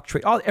a stock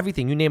trader,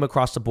 everything, you name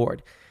across the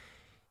board.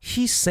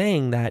 He's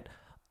saying that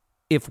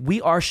if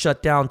we are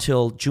shut down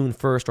till June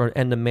 1st or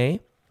end of May,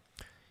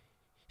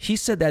 he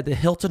said that the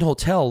Hilton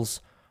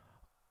hotels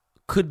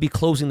could be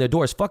closing their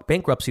doors. Fuck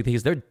bankruptcy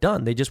because they're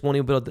done. They just won't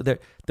even be able to,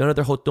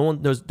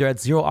 they're at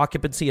zero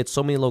occupancy at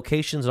so many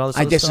locations and all this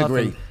other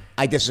stuff.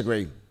 I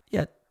disagree.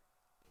 Yeah.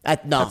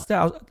 No,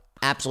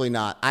 absolutely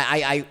not.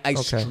 I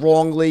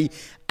strongly,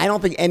 I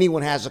don't think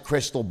anyone has a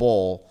crystal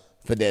ball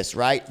for this,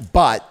 right?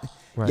 But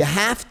you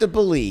have to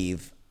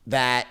believe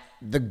that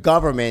the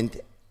government,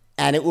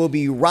 and it will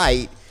be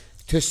right,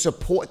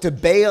 to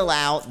bail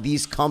out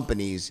these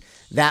companies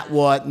that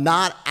were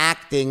not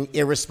acting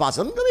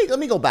irresponsibly. Let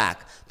me go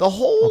back. The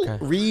whole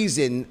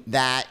reason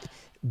that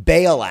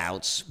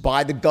bailouts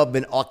by the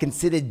government are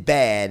considered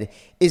bad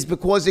is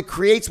because it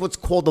creates what's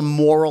called a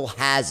moral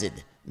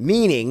hazard,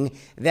 meaning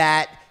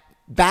that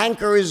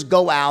bankers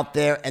go out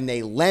there and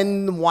they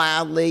lend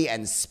wildly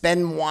and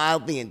spend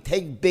wildly and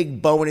take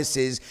big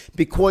bonuses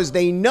because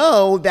they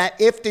know that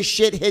if the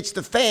shit hits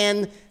the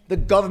fan, the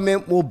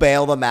government will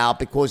bail them out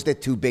because they're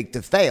too big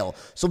to fail.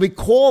 So we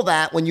call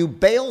that, when you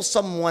bail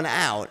someone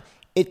out,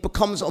 it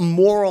becomes a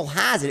moral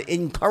hazard. It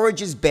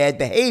encourages bad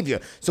behavior.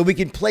 So we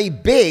can play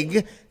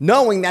big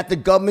knowing that the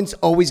government's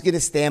always going to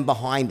stand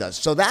behind us.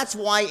 So that's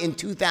why in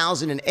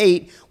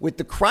 2008, with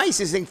the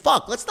crisis, saying,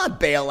 fuck, let's not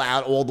bail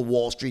out all the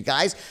Wall Street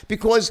guys,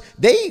 because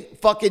they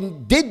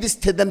fucking did this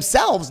to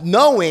themselves,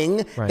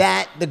 knowing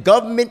that the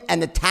government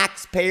and the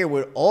taxpayer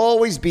would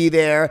always be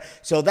there.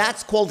 So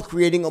that's called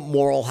creating a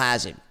moral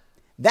hazard.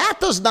 That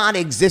does not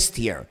exist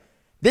here.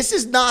 This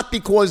is not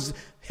because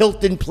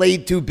Hilton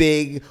played too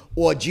big,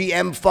 or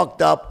GM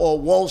fucked up, or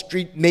Wall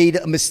Street made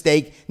a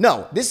mistake.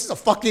 No, this is a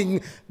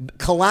fucking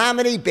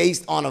calamity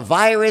based on a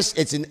virus.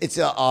 It's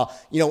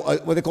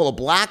what they call a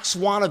black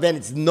swan event.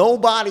 It's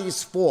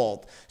nobody's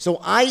fault. So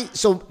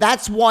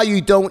that's why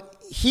you don't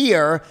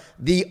hear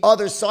the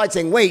other side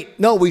saying, wait,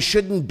 no, we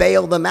shouldn't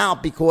bail them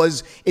out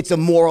because it's a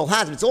moral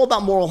hazard. It's all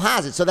about moral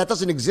hazard. So that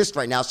doesn't exist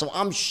right now. So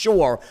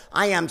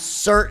I am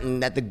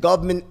certain that the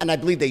government, and I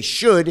believe they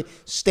should,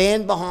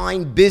 stand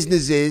behind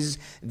businesses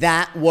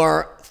that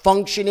were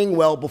functioning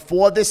well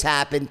before this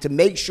happened to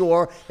make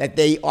sure that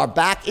they are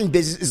back in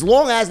business, as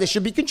long as there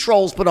should be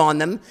controls put on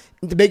them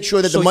to make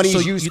sure that the money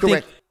is used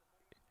correct.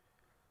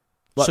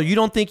 So you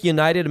don't think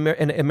United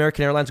and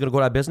American Airlines are going to go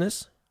out of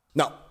business?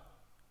 No.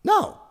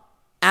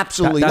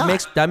 Absolutely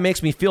not. That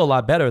makes me feel a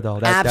lot better, though.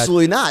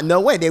 Absolutely not. No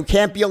way. They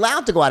can't be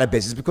allowed to go out of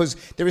business because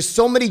there is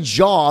so many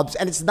jobs,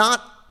 and it's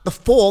not the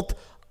fault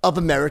of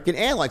American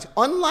Airlines.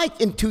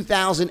 Unlike in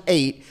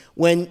 2008,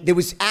 when there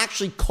was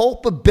actually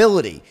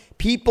culpability,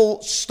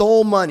 people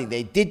stole money.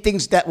 They did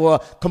things that were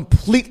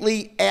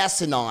completely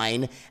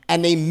asinine,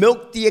 and they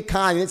milked the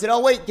economy and said, oh,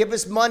 wait, give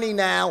us money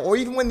now. Or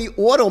even when the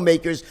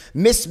automakers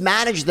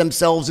mismanaged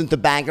themselves into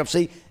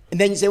bankruptcy, and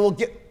then you say, well,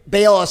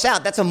 bail us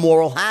out. That's a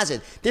moral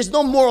hazard. There's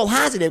no moral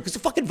hazard here because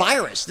it's a fucking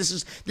virus. This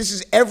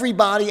is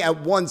everybody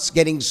at once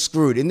getting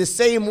screwed. In the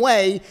same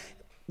way,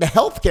 the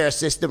healthcare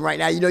system right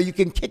now, you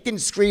can kick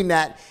and scream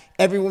that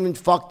everyone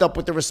fucked up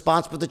with the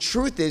response, but the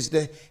truth is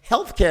the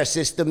healthcare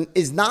system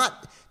is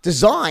not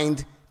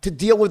designed to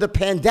deal with a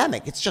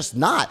pandemic. It's just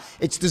not.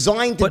 It's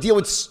designed to deal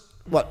with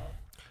what?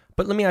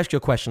 But let me ask you a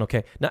question,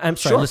 okay? Now, I'm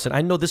sorry. Sure. Listen,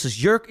 I know this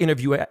is your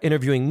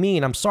interviewing me,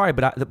 and I'm sorry,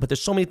 but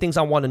there's so many things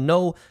I want to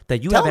know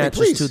that you have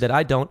answers to that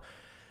I don't.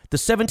 The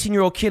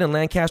 17-year-old kid in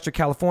Lancaster,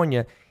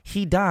 California,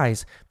 he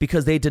dies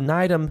because they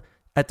denied him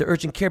at the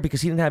urgent care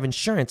because he didn't have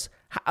insurance.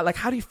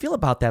 How do you feel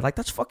about that? Like,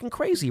 that's fucking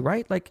crazy,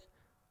 right? Like,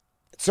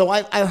 so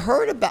I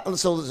heard about,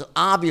 so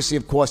obviously,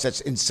 of course,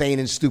 that's insane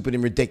and stupid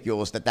and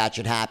ridiculous that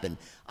should happen.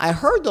 I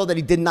heard, though, that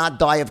he did not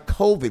die of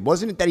COVID.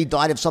 Wasn't it that he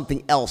died of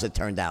something else, it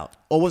turned out?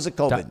 Or was it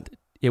COVID?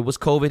 It was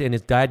COVID, and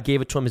his dad gave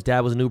it to him. His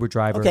dad was an Uber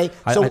driver.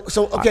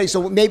 Okay,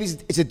 so maybe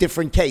it's a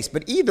different case.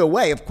 But either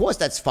way, of course,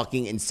 that's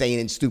fucking insane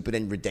and stupid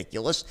and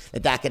ridiculous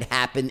that could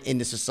happen in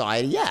the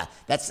society. Yeah,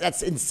 that's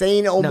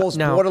insane, almost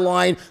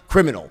borderline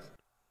criminal.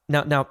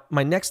 Now,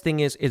 my next thing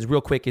is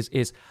real quick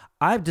is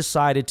I've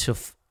decided to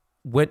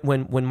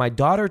when my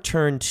daughter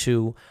turned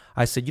 2,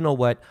 I said, you know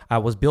what? I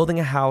was building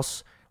a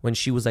house when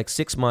she was like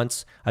 6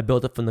 months. I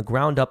built it from the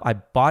ground up. I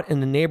bought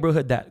in the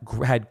neighborhood that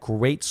had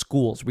great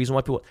schools. Reason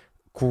why people.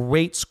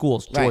 Great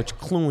schools, George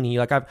Clooney.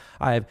 Like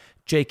I have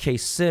J.K.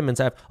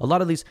 Simmons. I have a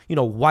lot of these,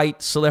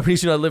 white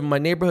celebrities that live in my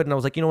neighborhood. And I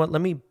was like, you know what?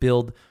 Let me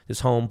build this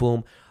home.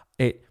 Boom.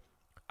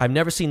 I've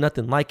never seen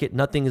nothing like it.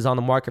 Nothing is on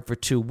the market for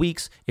 2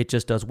 weeks. It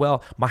just does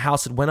well. My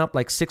house had went up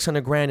like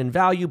 $600,000 in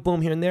value.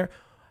 Boom, here and there.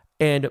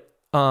 And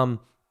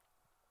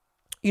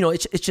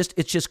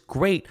it's just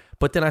great.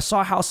 But then I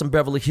saw a house in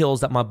Beverly Hills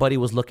that my buddy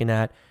was looking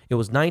at. It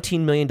was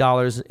 $19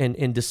 million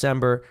in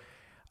December.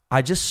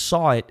 I just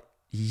saw it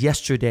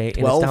yesterday, and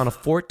 12? It's down to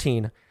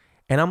 14.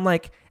 And I'm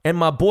like, and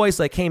my boy's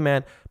like, hey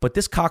man, but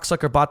this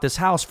cocksucker bought this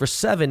house for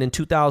 $7 million in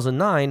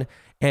 2009,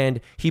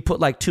 and he put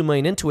like $2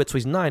 million into it, so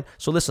he's $9 million.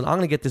 So listen, I'm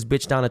gonna get this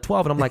bitch down to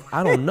 12. And I'm like,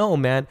 I don't know,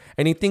 man.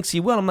 And he thinks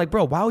he will. I'm like,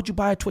 bro, why would you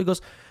buy a 12? He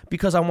goes,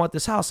 because I want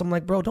this house. I'm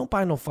like, bro, don't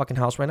buy no fucking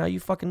house right now. You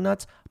fucking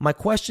nuts. My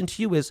question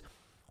to you is,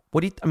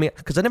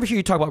 because I never hear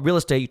you talk about real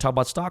estate. You talk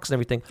about stocks and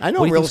everything. I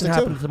know real estate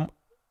too. What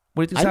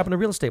do you think's happened to the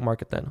real estate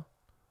market then?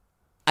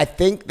 I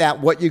think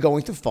that what you're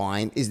going to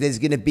find is there's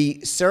going to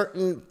be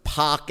certain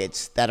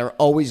pockets that are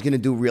always going to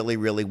do really,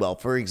 really well.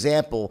 For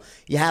example,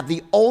 you have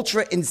the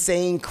ultra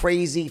insane,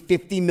 crazy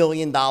 $50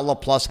 million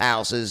plus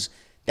houses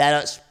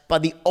that are by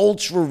the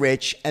ultra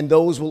rich, and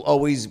those will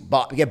always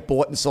get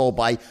bought and sold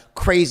by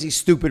crazy,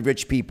 stupid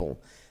rich people.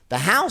 The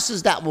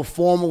houses that were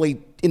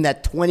formerly in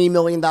that $20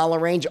 million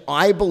range,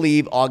 I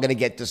believe, are going to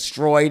get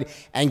destroyed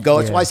and go.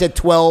 That's why I said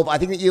 12. I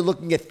think that you're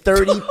looking at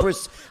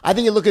 30%. I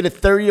think you're looking at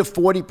 30 to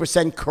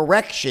 40%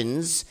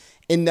 corrections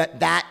in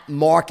that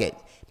market.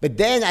 But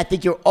then I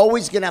think you're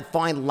always going to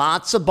find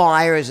lots of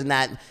buyers in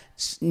that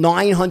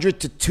 900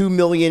 to 2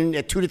 million,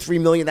 2 to 3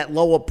 million, that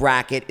lower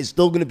bracket is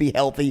still going to be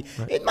healthy.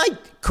 Right. It might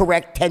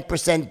correct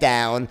 10%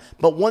 down,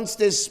 but once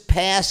this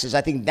passes,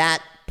 I think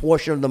that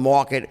portion of the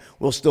market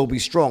will still be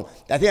strong.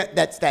 I think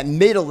that's that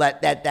middle,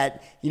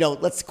 that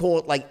let's call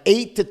it like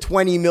 8 to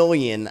 20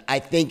 million, I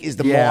think is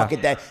the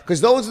market, that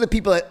because those are the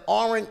people that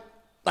aren't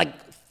like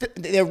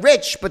they're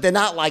rich, but they're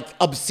not like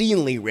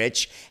obscenely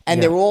rich,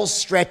 and they're all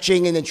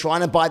stretching and then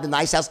trying to buy the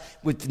nice house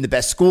within the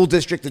best school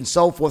district and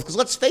so forth. Because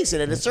let's face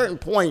it, at a certain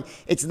point,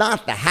 it's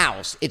not the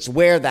house, it's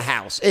where the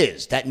house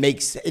is that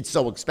makes it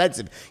so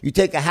expensive. You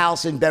take a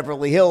house in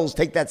Beverly Hills,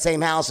 take that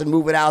same house and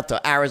move it out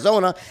to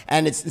Arizona,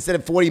 and it's instead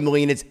of $40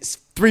 million, it's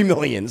 $3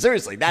 million.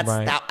 Seriously, that's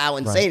how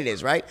insane it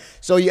is, right?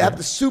 So you have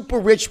the super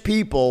rich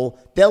people,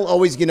 they're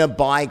always going to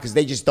buy because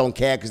they just don't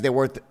care because they're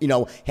worth,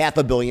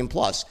 $500 million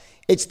plus.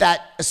 It's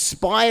that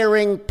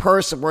aspiring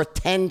person worth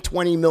 $10,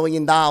 $20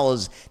 million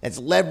that's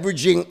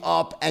leveraging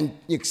up and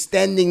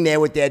extending there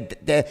with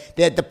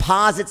their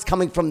deposits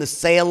coming from the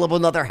sale of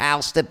another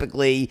house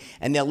typically.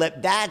 And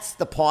that's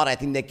the part I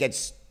think that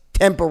gets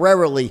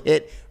temporarily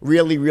hit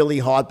really, really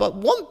hard. But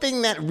one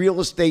thing that real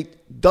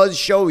estate does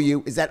show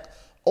you is that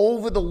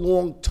over the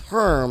long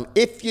term,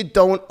 if you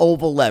don't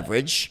over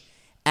leverage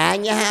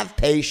and you have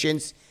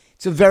patience,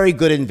 it's a very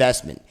good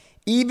investment.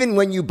 Even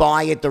when you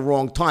buy at the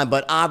wrong time,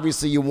 but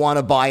obviously you want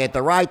to buy at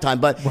the right time.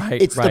 But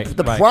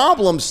the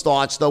problem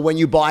starts, though, when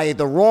you buy at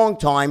the wrong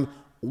time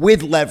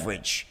with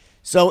leverage.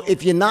 So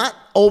if you're not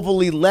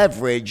overly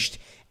leveraged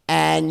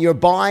and you're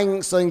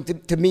buying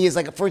something to me is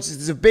like, for instance,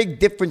 there's a big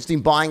difference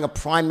between buying a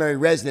primary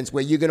residence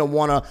where you're going to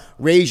want to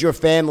raise your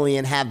family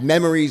and have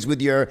memories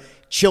with your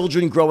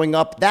children growing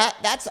up.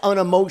 There's an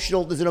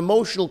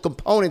emotional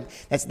component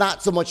that's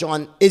not so much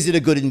on, is it a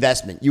good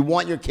investment? You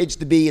want your kids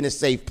to be in a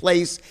safe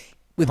place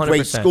with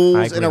great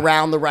schools and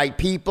around the right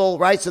people,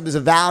 right? So there's a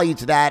value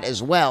to that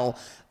as well.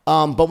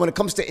 But when it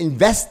comes to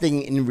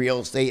investing in real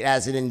estate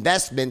as an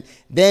investment,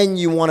 then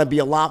you want to be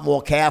a lot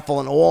more careful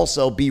and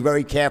also be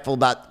very careful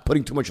about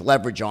putting too much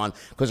leverage on.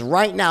 Because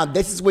right now,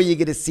 this is where you're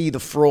going to see the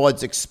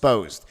frauds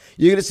exposed.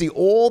 You're going to see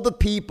all the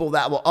people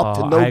that were up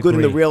to no good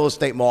in the real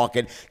estate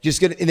market.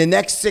 In the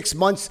next 6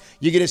 months,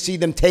 you're going to see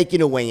them taken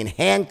away in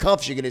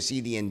handcuffs. You're going to see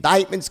the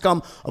indictments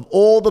come of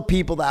all the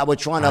people that were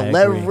trying to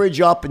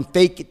leverage up and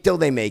fake it till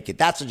they make it.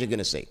 That's what you're going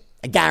to see.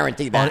 I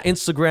guarantee that. On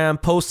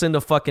Instagram, posting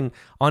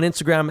on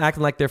Instagram,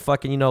 acting like they're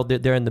fucking,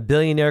 they're in the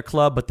billionaire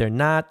club, but they're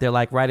not. They're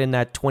like right in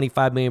that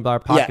 $25 million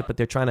pocket, but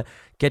they're trying to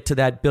get to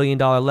that $1 billion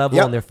level,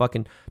 and they're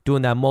fucking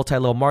doing that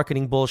multi-level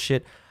marketing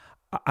bullshit.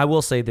 I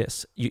will say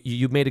this.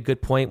 You made a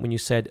good point when you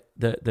said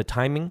the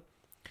timing.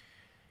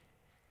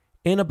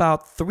 In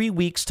about 3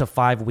 weeks to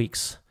 5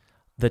 weeks,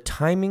 the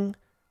timing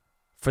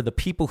for the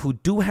people who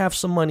do have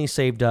some money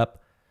saved up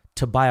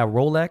to buy a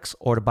Rolex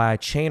or to buy a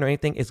chain or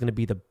anything is going to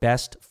be the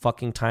best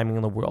fucking timing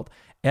in the world.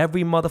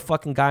 Every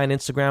motherfucking guy on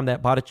Instagram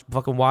that bought a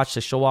fucking watch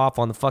to show off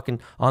on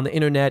the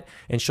internet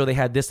and show they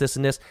had this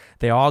and this,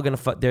 they're all gonna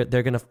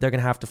they're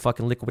gonna have to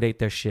fucking liquidate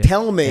their shit.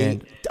 Tell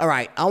me, all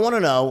right, I want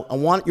to know. I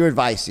want your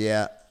advice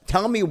here.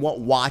 Tell me what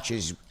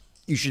watches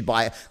you should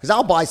buy, because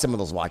I'll buy some of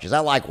those watches. I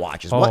like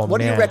watches. What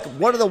do you reckon?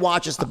 What are the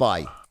watches to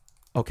buy?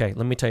 Okay,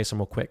 let me tell you some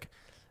real quick.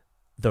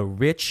 The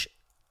rich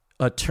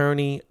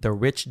attorney, the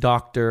rich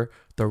doctor,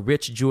 the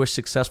rich Jewish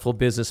successful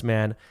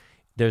businessman,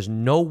 there's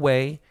no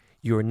way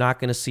you're not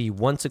going to see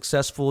one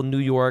successful New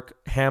York,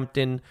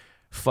 Hampton,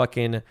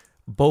 fucking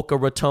Boca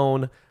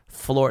Raton,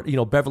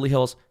 Florida, Beverly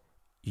Hills.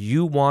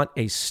 You want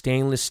a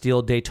stainless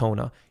steel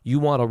Daytona. You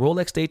want a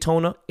Rolex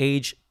Daytona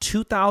age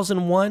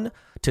 2001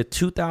 to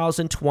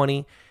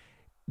 2020.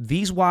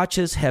 These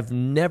watches have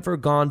never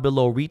gone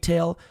below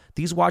retail.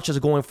 These watches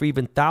are going for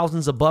even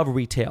thousands above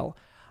retail.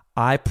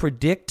 I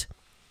predict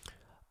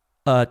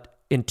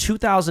in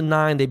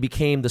 2009, they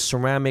became the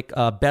ceramic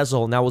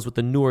bezel, and that was with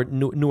the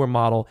newer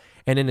model.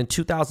 And then in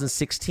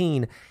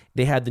 2016,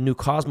 they had the new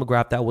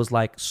Cosmograph that was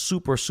like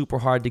super, super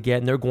hard to get,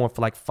 and they're going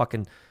for like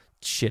fucking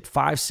shit,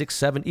 $5,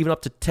 $6, $7, even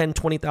up to $10,000,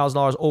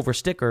 $20,000 over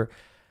sticker.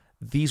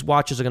 These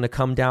watches are going to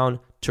come down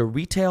to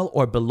retail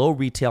or below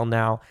retail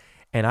now,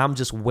 and I'm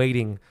just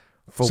waiting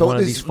for one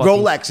of these.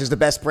 Rolex is the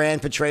best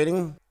brand for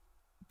trading?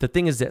 The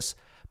thing is this.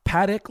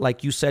 Patek,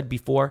 like you said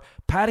before,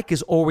 Patek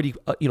is already,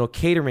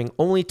 catering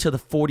only to the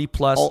 40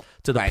 plus,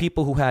 to the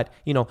people who had,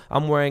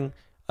 I'm wearing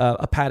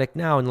a Patek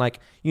now, and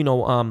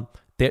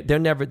they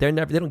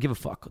don't give a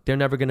fuck. They're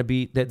never going to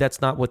be,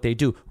 that's not what they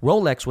do.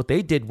 Rolex, what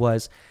they did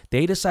was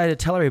they decided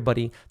to tell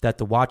everybody that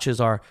the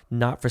watches are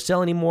not for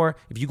sale anymore.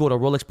 If you go to a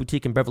Rolex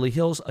boutique in Beverly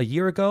Hills a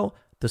year ago,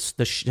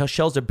 the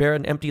shelves are bare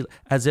and empty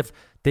as if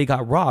they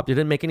got robbed. It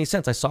didn't make any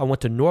sense. I went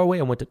to Norway,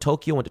 I went to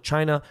Tokyo, I went to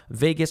China,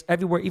 Vegas,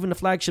 everywhere, even the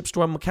flagship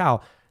store in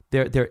Macau.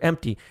 They're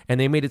empty,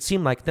 and they made it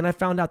seem like. Then I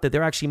found out that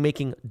they're actually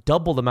making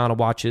double the amount of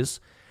watches,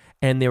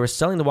 and they were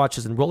selling the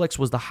watches. And Rolex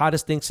was the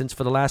hottest thing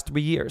for the last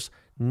 3 years.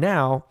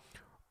 Now,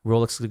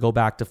 Rolex is going to go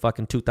back to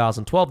fucking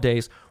 2012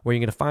 days, where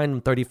you're going to find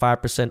them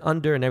 35%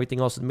 under, and everything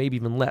else is maybe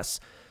even less.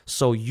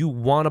 So you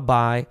want to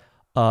buy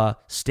a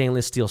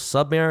stainless steel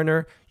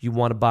Submariner. You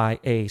want to buy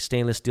a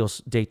stainless steel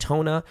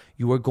Daytona.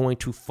 You are going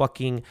to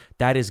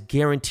that is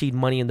guaranteed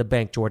money in the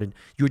bank, Jordan.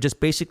 You're just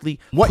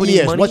basically putting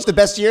years? Money. What's the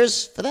best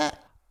years for that?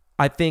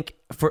 I think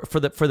for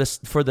the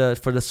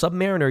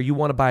Submariner, you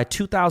want to buy a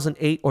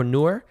 2008 or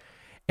newer,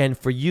 and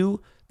for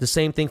you, The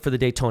same thing for the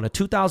Daytona.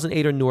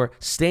 2008 or newer,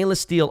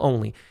 stainless steel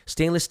only.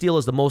 Stainless steel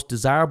is the most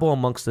desirable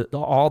amongst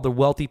all the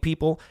wealthy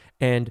people.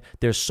 And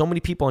there's so many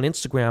people on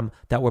Instagram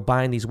that were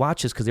buying these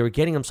watches because they were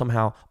getting them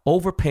somehow,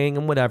 overpaying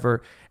them,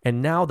 whatever.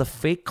 And now the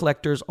fake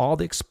collectors, all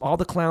the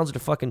clowns that are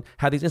fucking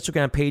have these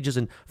Instagram pages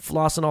and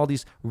flossing all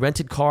these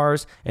rented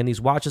cars and these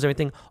watches,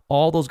 everything.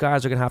 All those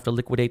guys are going to have to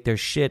liquidate their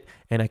shit.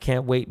 And I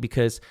can't wait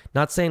because,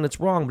 not saying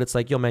it's wrong, but it's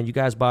like, yo, man, you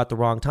guys bought at the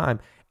wrong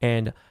time.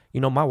 And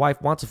my wife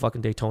wants a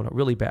fucking Daytona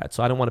really bad,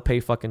 so I don't want to pay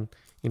fucking,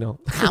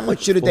 How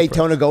much should a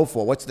Daytona go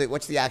for? What's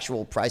the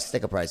actual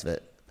sticker price of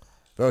it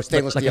for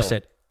stainless steel? Like I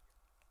said,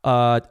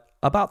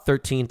 about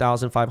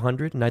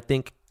 $13,500, and I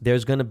think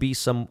there's gonna be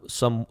some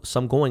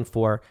going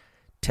for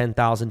 $10,000,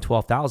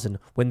 $12,000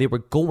 when they were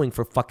going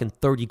for fucking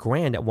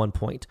 $30,000 at one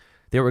point.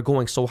 They were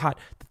going so hot.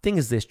 The thing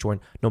is this,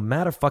 Jordan, no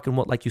matter fucking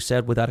what, like you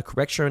said, without a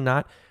correction or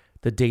not,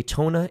 the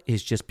Daytona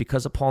is just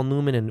because of Paul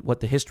Newman and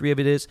what the history of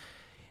it is.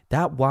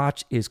 That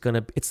watch is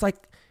it's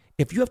like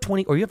if you have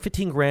 20 or you have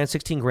 $15,000,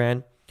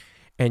 $16,000,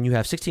 and you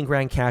have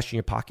 $16,000 cash in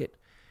your pocket,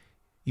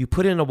 you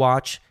put in a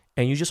watch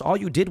and all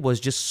you did was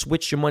just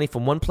switch your money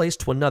from one place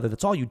to another.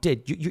 That's all you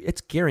did.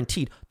 It's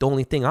guaranteed. The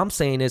only thing I'm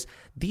saying is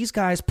these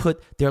guys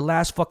put their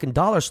last fucking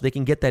dollar so they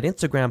can get that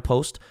Instagram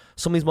post.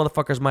 Some of these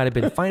motherfuckers might have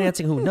been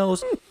financing, who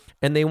knows?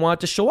 And they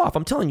want to show off.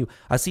 I'm telling you,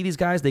 I see these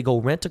guys, they go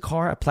rent a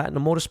car at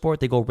Platinum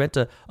Motorsport. They go rent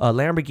a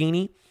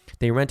Lamborghini.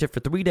 They rent it for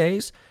 3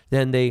 days.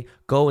 Then they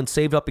go and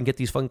save up and get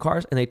these fucking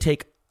cars. And they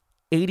take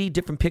 80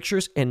 different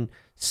pictures and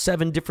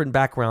 7 different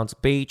backgrounds.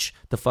 Beach,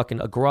 the fucking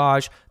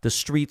garage, the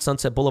street,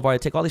 Sunset Boulevard.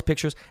 They take all these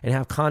pictures and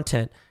have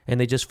content. And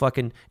they just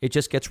it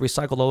just gets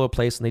recycled all over the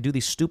place. And they do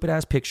these stupid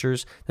ass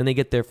pictures. Then they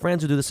get their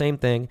friends who do the same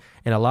thing.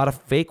 And a lot of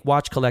fake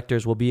watch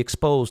collectors will be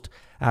exposed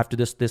after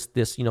this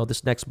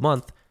next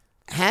month.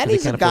 How do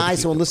these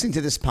guys who are listening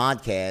to this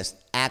podcast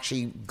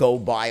actually go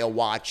buy a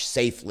watch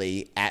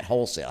safely at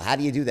wholesale? How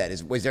do you do that?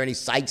 Was there any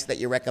sites that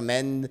you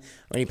recommend?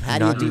 Or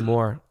Not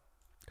anymore.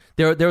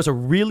 There's a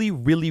really,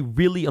 really,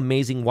 really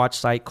amazing watch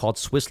site called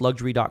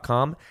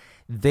SwissLuxury.com.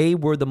 They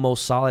were the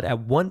most solid. At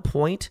one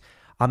point,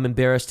 I'm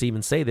embarrassed to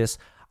even say this,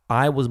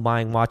 I was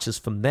buying watches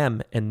from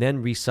them and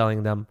then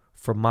reselling them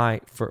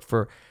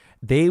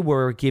they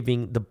were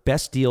giving the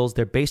best deals.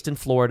 They're based in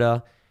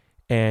Florida.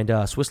 And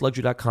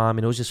SwissLuxury.com,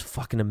 and it was just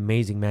fucking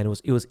amazing, man.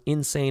 It was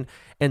insane.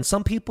 And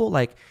some people,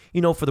 like,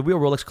 for the real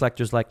Rolex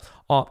collectors, like,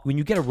 when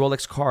you get a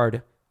Rolex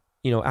card,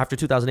 after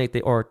 2008,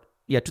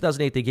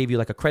 2008, they gave you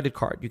like a credit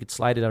card. You could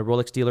slide it at a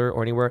Rolex dealer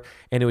or anywhere,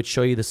 and it would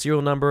show you the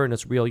serial number, and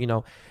it's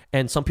real,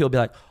 And some people be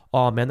like,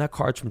 oh, man, that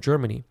card's from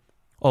Germany.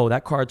 Oh,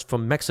 that card's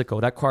from Mexico.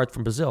 That card's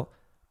from Brazil.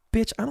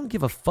 Bitch, I don't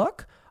give a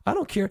fuck. I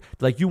don't care.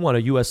 Like, you want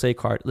a USA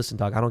card. Listen,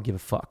 dog, I don't give a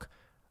fuck.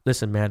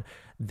 Listen, man,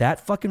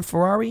 that fucking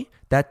Ferrari,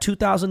 that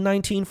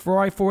 2019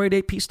 Ferrari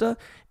 488 Pista,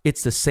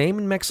 it's the same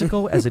in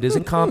Mexico as it is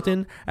in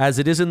Compton, as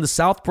it is in the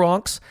South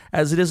Bronx,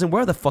 as it is in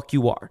where the fuck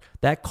you are.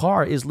 That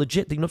car is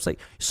legit. It's like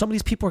some of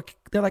these people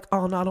they're like,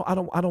 oh no, I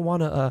don't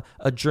want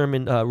a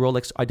German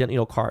Rolex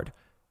identity card.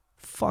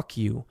 Fuck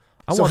you.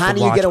 So how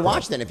do you get a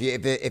watch then if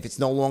it's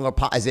no longer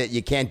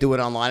you can't do it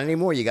online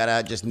anymore? You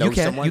gotta just know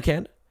someone. You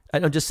can.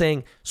 I'm just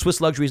saying, Swiss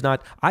Luxury is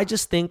not. I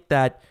just think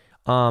that.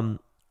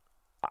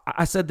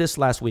 I said this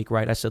last week,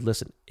 right? I said,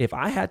 listen, if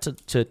I had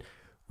to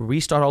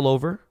restart all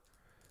over,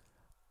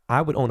 I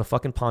would own a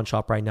fucking pawn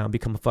shop right now and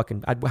become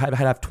I'd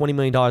have $20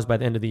 million by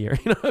the end of the year.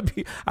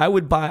 I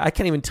would buy, I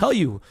can't even tell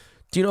you.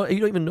 You don't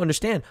even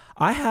understand.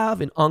 I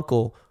have an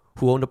uncle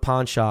who owned a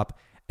pawn shop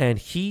and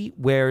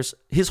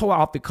his whole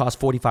outfit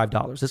costs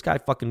 $45. This guy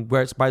fucking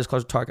buys his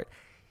clothes at Target.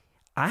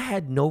 I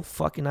had no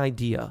fucking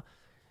idea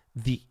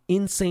the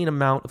insane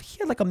amount he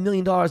had like $1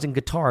 million in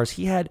guitars.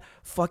 He had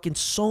fucking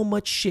so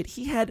much shit.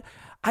 He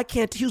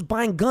was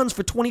buying guns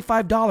for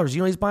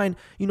 $25. He's buying,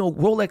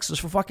 Rolexes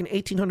for fucking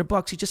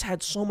 $1,800. He just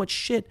had so much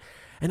shit.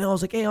 And I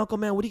was like, hey, Uncle,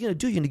 man, what are you going to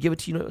do? You're going to give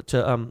it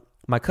to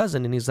my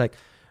cousin? And he's like,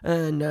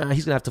 nah,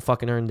 he's going to have to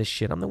fucking earn this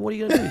shit. I'm like, what are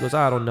you going to do? He goes,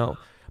 I don't know.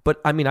 But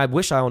I mean, I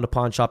wish I owned a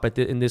pawn shop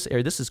in this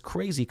area. This is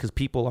crazy because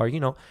people are,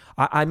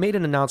 I made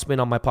an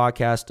announcement on my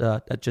podcast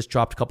that just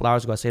dropped a couple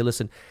hours ago. I say,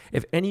 listen,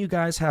 if any of you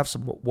guys have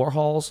some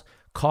Warhols,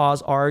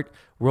 KAWS art,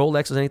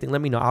 Rolexes, anything, let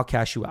me know. I'll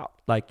cash you out.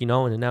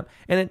 And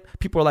then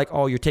people are like,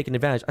 oh, you're taking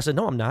advantage. I said,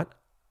 no, I'm not.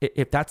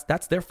 If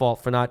that's their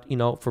fault for not,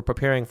 for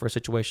preparing for a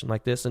situation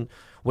like this and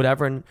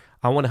whatever. And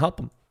I want to help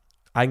them.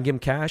 I can give them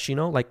cash,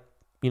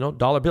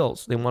 dollar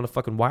bills. They want to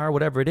fucking wire,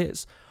 whatever it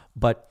is.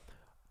 But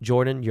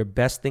Jordan, your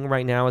best thing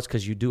right now is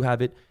because you do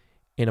have it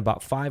in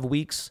about 5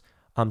 weeks.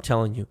 I'm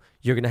telling you,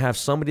 you're going to have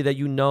somebody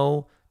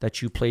that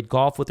that you played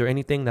golf with or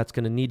anything that's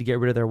going to need to get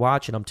rid of their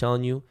watch. And I'm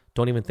telling you,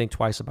 don't even think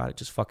twice about it.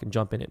 Just fucking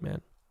jump in it,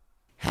 man.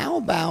 How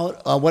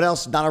about, what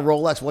else? Not a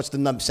Rolex. What's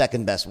the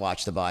second best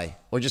watch to buy?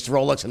 Or just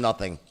Rolex and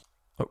nothing?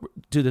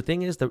 Dude, the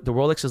thing is, the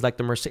Rolex is like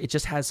the Mercedes. It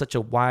just has such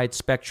a wide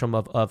spectrum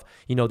of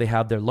they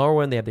have their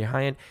lower end, they have their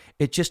high end.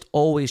 It just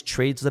always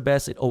trades the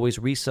best. It always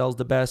resells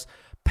the best.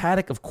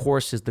 Patek, of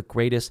course, is the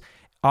greatest.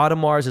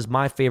 Audemars is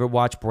my favorite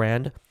watch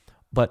brand,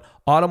 but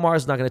Audemars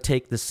is not going to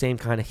take the same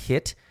kind of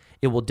hit.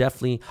 It will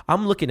definitely,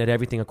 I'm looking at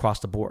everything across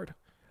the board.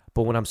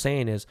 But what I'm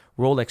saying is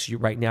Rolex,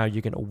 right now,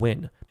 you're going to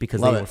win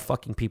because they were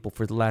fucking people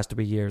for the last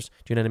 3 years.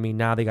 Do you know what I mean?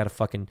 Now they got to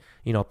fucking,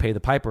 pay the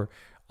piper.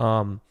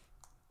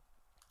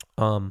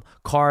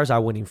 Cars, I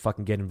wouldn't even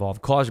fucking get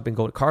involved. Cars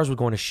were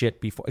going to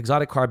shit before.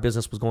 Exotic car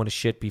business was going to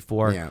shit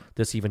before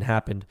this even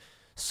happened.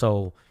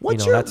 So,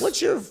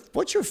 what's your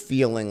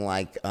feeling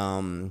like,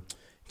 in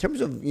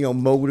terms of,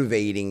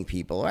 motivating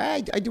people?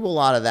 I do a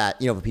lot of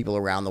that, for people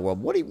around the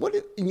world. What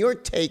in your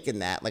take in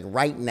that, like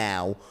right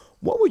now,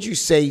 what would you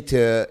say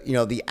to,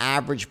 the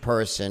average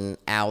person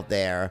out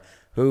there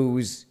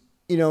who's,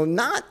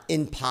 not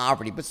in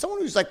poverty, but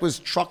someone who's was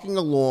trucking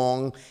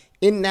along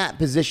in that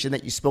position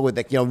that you spoke with,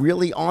 that,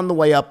 really on the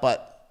way up,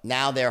 but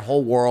now their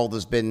whole world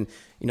has been,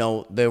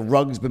 the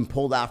rug's been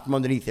pulled out from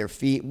underneath their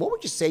feet. What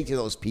would you say to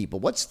those people?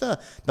 What's the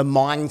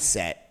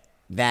mindset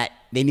that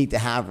they need to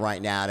have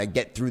right now to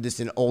get through this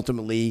and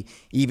ultimately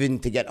even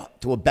to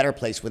get to a better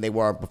place where they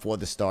were before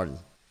this started?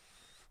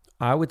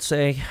 I would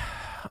say,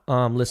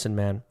 listen,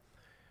 man,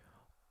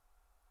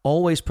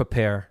 always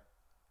prepare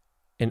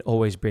and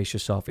always brace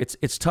yourself.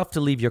 It's tough to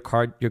leave your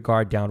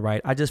guard down,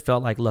 right? I just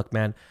felt like, look,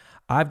 man,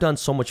 I've done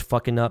so much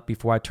fucking up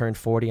before I turned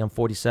 40. I'm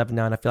 47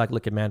 now, and I feel like,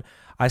 look at, man,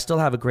 I still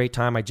have a great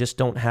time. I just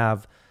don't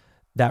have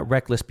that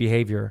reckless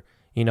behavior,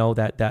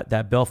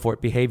 that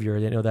Belfort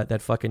behavior,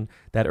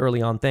 that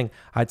early on thing.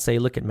 I'd say,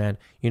 look at, man,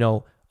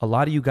 a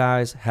lot of you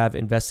guys have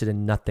invested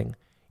in nothing.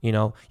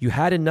 You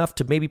had enough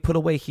to maybe put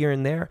away here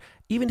and there,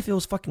 even if it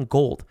was fucking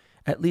gold.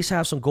 At least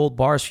have some gold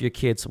bars for your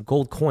kids, some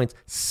gold coins,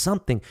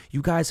 something.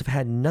 You guys have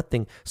had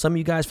nothing. Some of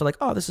you guys feel like,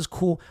 oh, this is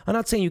cool. I'm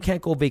not saying you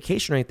can't go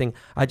vacation or anything.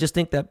 I just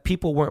think that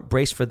people weren't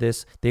braced for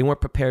this. They weren't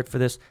prepared for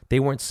this.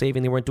 They weren't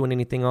saving. They weren't doing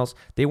anything else.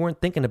 They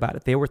weren't thinking about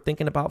it. They were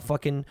thinking about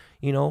fucking,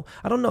 I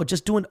don't know,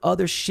 just doing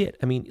other shit.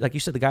 I mean, like you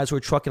said, the guys who were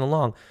trucking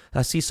along.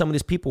 I see some of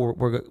these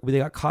people they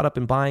got caught up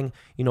in buying,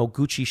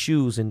 Gucci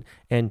shoes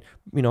and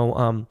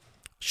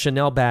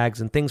Chanel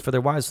bags and things for their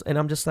wives. And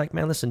I'm just like,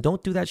 man, listen,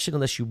 don't do that shit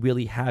unless you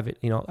really have it.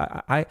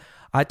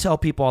 I tell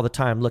people all the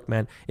time, look,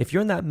 man, if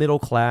you're in that middle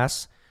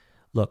class,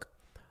 look,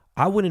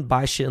 I wouldn't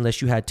buy shit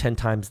unless you had 10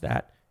 times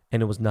that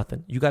and it was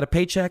nothing. You got a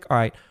paycheck? All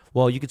right.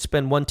 Well, you could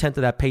spend 1/10 of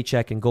that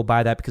paycheck and go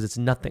buy that because it's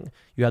nothing.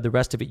 You have the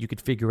rest of it you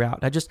could figure out.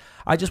 I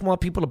just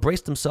want people to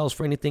brace themselves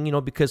for anything,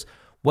 because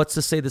what's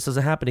to say this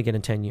doesn't happen again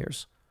in 10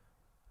 years?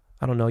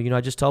 I don't know. I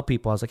just tell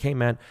people, I was like, hey,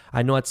 man,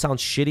 I know it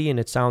sounds shitty and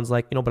it sounds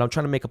like, but I'm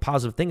trying to make a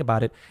positive thing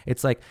about it.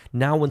 It's like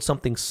now when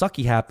something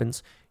sucky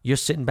happens, you're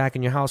sitting back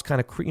in your house kind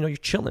of, you're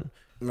chilling.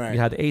 Right. You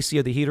have the AC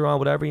or the heater on,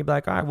 whatever. You're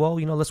like, all right, well,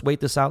 let's wait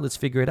this out. Let's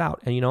figure it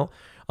out.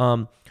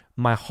 And,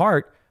 my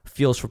heart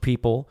feels for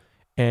people.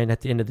 And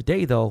at the end of the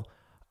day, though,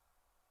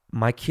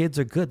 my kids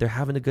are good. They're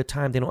having a good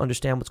time. They don't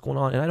understand what's going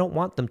on. And I don't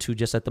want them to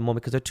just at the moment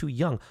because they're too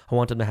young. I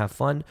want them to have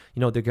fun.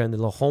 They're going to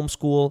little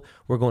homeschool.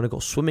 We're going to go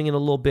swimming in a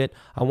little bit.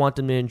 I want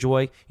them to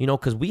enjoy,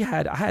 because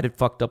I had it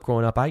fucked up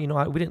growing up. We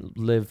didn't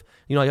live,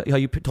 how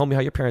you told me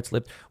how your parents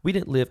lived. We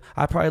didn't live.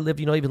 I probably lived,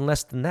 even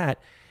less than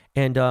that.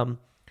 And,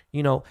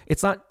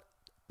 it's not,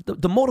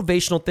 the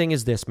motivational thing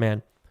is this,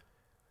 man.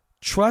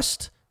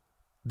 Trust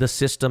the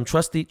system.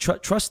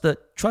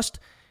 Trust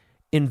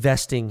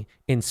investing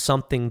in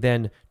something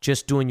than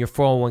just doing your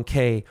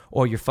 401k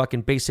or your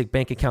fucking basic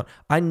bank account.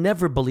 I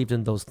never believed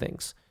in those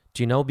things.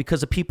 Do you know?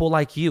 Because of people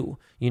like you,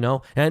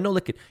 And I know,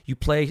 look, you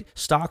play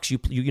stocks, you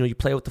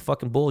play with the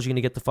fucking bulls, you're going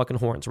to get the fucking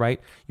horns,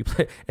 right? You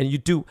play, and you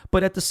do.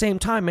 But at the same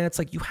time, man, it's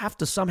like you have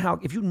to somehow,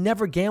 if you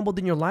never gambled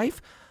in your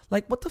life,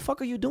 like what the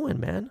fuck are you doing,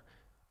 man?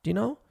 Do you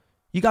know?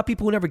 You got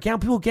people who never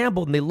gambled. People who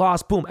gambled and they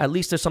lost. Boom. At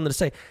least there's something to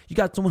say. You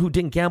got someone who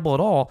didn't gamble at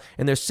all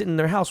and they're sitting in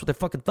their house with their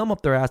fucking thumb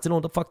up their ass. They don't know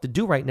what the fuck to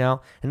do right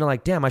now. And they're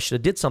like, damn, I should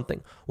have did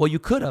something. Well, you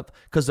could have,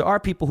 because there are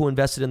people who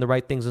invested in the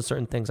right things and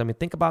certain things. I mean,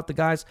 think about the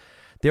guys.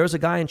 There was a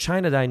guy in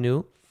China that I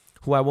knew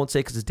who I won't say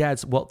because his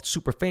dad's,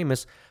 super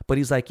famous, but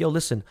he's like, yo,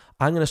 listen,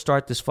 I'm going to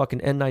start this fucking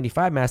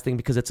N95 mask thing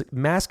because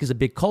mask is a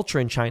big culture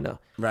in China.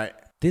 Right.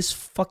 This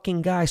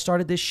fucking guy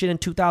started this shit in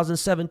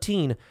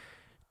 2017.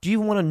 Do you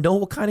want to know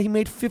what kind of he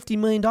made $50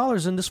 million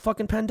in this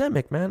fucking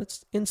pandemic, man?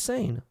 It's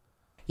insane.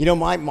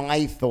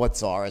 My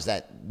thoughts is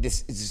that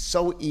this is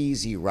so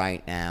easy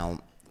right now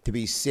to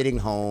be sitting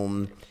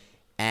home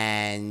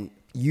and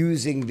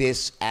using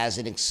this as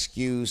an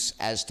excuse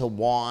as to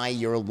why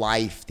your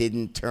life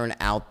didn't turn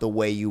out the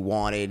way you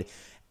wanted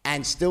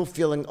and still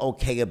feeling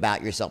okay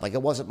about yourself. Like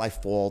it wasn't my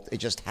fault. It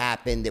just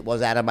happened. It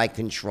was out of my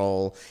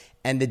control.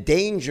 And the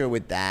danger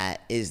with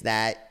that is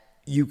that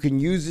you can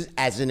use it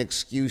as an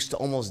excuse to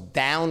almost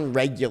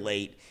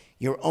down-regulate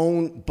your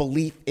own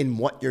belief in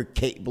what you're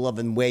capable of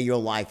and where your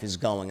life is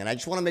going. And I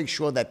just want to make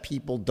sure that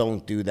people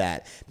don't do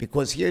that.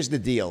 Because here's the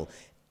deal.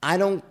 I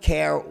don't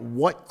care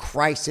what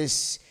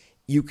crisis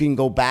you can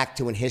go back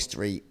to in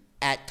history.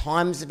 At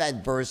times of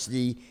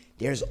adversity,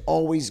 there's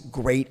always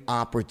great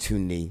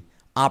opportunity.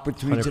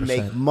 Opportunity 100%. To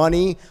make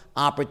money,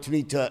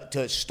 opportunity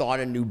to start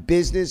a new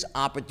business,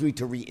 opportunity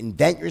to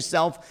reinvent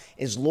yourself,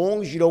 as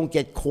long as you don't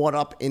get caught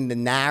up in the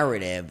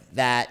narrative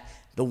that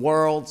the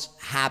world's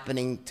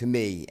happening to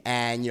me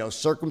and,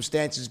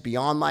 circumstances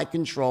beyond my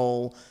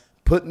control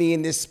put me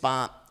in this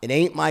spot. It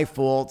ain't my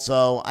fault.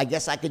 So I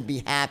guess I could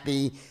be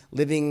happy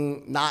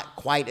living not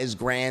quite as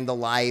grand a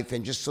life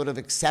and just sort of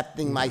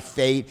accepting my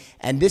fate.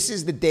 And this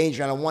is the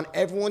danger. And I want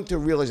everyone to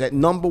realize that,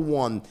 number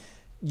one,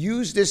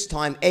 use this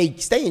time,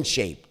 stay in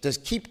shape.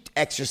 Just keep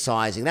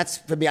exercising. That's,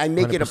 for me, I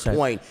make 100%. It a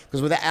point.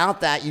 Because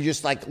without that, you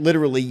just like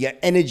literally your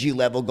energy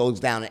level goes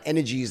down. And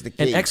energy is the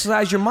key. And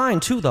exercise your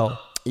mind too, though.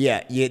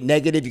 Yeah, you get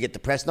negative, you get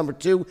depressed. Number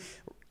two,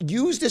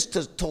 use this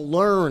to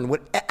learn.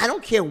 I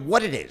don't care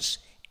what it is.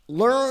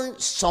 Learn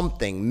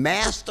something.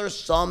 Master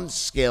some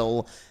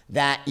skill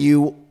that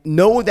you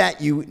know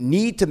that you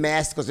need to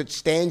master because it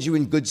stands you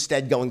in good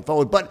stead going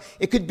forward. But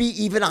it could be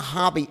even a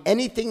hobby,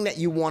 anything that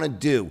you want to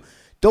do.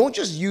 Don't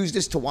just use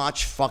this to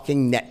watch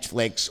fucking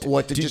Netflix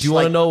or to just. Do you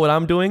want to know what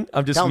I'm doing?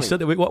 I'm just. Tell me.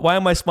 Said that, why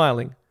am I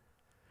smiling?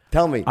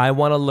 Tell me. I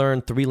want to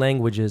learn 3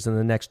 languages in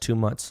the next 2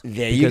 months.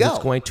 There you go. Because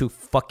it's going to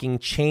fucking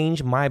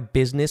change my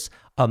business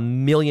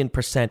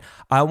 1,000,000%.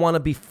 I want to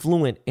be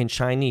fluent in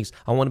Chinese.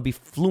 I want to be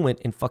fluent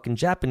in fucking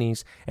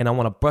Japanese. And I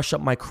want to brush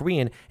up my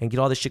Korean and get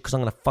all this shit because I'm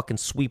going to fucking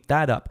sweep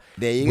that up.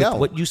 There you go.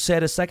 What you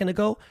said a second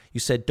ago, you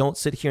said don't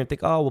sit here and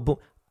think, oh, well, boom.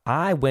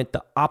 I went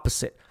the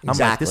opposite.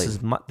 Exactly.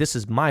 I'm like, this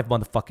is my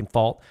motherfucking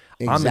fault.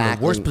 Exactly. I'm in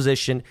the worst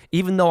position.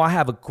 Even though I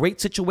have a great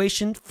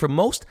situation for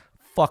most,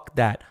 fuck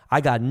that. I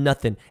got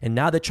nothing. And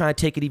now they're trying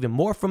to take it even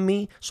more from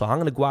me. So I'm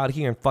going to go out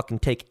here and fucking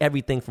take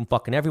everything from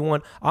fucking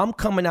everyone. I'm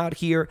coming out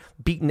here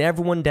beating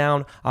everyone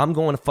down. I'm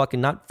going to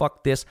fucking not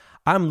fuck this.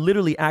 I'm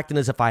literally acting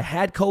as if I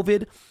had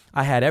COVID.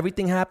 I had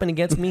everything happen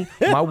against me.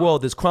 My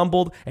world is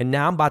crumbled. And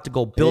now I'm about to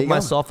go build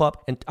myself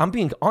up. And I'm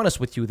being honest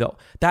with you, though.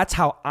 That's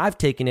how I've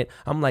taken it.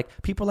 I'm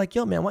like, people are like,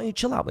 yo, man, why don't you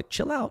chill out? Like,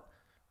 chill out.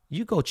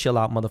 You go chill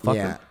out, motherfucker.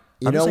 Yeah.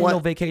 I'm just saying no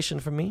vacation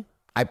for me.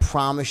 I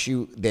promise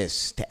you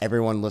this to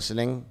everyone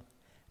listening.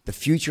 The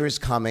future is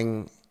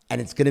coming, and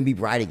it's going to be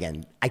bright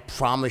again. I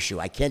promise you.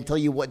 I can't tell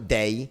you what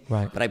day,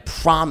 but I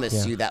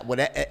promise you that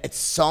at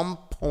some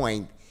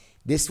point,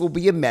 this will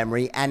be a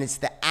memory, and it's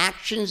the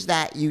actions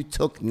that you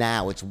took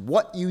now. It's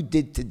what you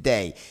did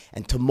today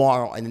and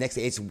tomorrow and the next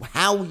day. It's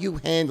how you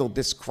handled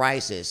this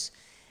crisis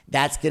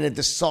that's going to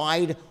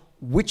decide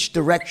which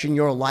direction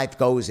your life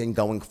goes in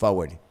going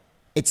forward.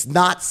 It's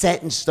not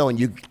set in stone.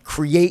 You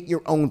create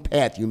your own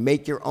path. You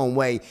make your own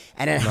way.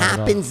 And it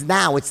happens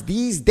now. It's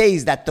these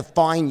days that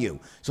define you.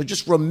 So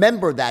just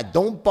remember that.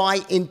 Don't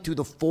buy into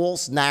the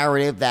false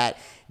narrative that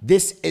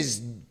this has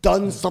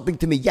done something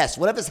to me. Yes,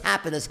 whatever's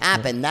happened has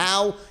happened. Yeah.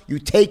 Now you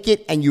take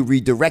it and you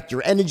redirect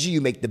your energy.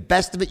 You make the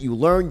best of it. You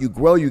learn, you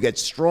grow, you get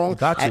strong.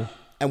 Got you.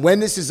 And when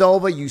this is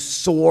over, you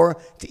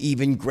soar to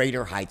even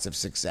greater heights of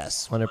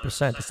success.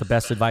 100%. It's the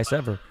best advice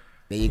ever.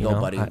 There you go,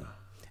 buddy.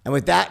 And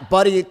with that,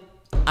 buddy,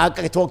 I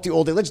can talk to you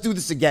all day. Let's do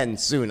this again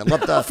soon. I'd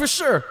love to. For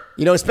sure.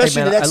 You know,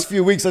 especially the next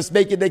few weeks, let's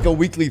make a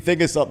weekly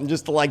thing or something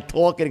just to like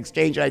talk and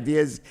exchange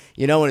ideas,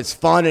 you know, and it's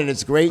fun and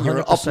it's great. You're 100%.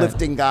 An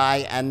uplifting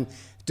guy. And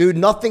dude,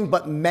 nothing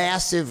but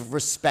massive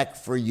respect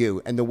for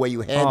you and the way you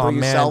handle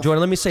yourself. Man,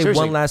 Jordan, let me say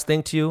Seriously. one last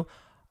thing to you.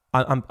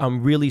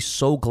 I'm really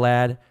so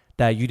glad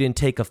that you didn't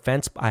take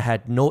offense. I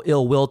had no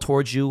ill will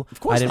towards you. Of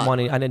course not.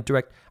 I didn't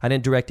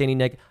direct any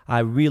negative. I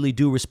really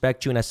do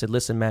respect you. And I said,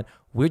 listen, man,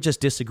 we're just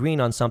disagreeing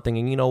on something.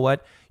 And you know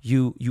what?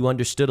 You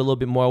understood a little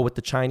bit more with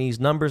the Chinese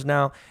numbers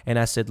now. And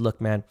I said,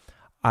 look, man,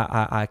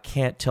 I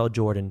can't tell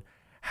Jordan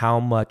how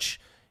much,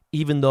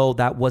 even though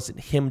that wasn't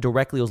him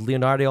directly, it was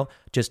Leonardo,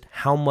 just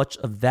how much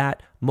of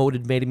that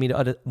motivated me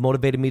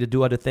to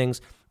do other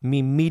things.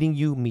 Me meeting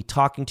you, me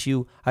talking to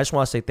you. I just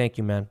want to say thank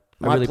you, man.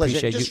 I really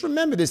appreciate you. Just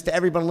remember this to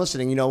everyone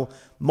listening. You know,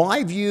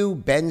 my view,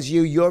 Ben's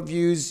view, your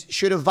views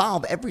should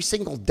evolve every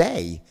single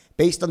day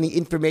based on the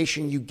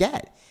information you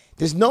get.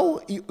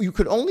 You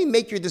could only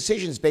make your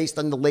decisions based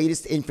on the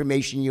latest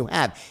information you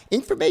have.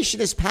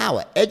 Information is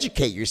power.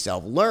 Educate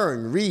yourself.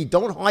 Learn. Read.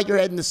 Don't hide your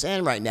head in the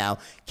sand right now.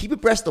 Keep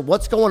abreast of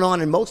what's going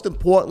on. And most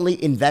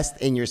importantly, invest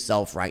in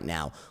yourself right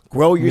now.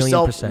 Grow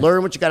yourself. 1,000,000%.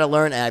 Learn what you got to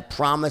learn. And I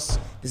promise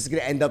this is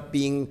going to end up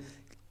being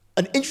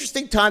an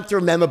interesting time to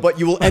remember, but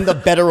you will end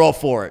up better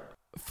off for it.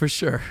 For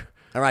sure.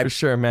 All right. For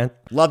sure, man.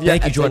 Love you.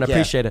 Thank you, Jordan. I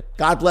appreciate it.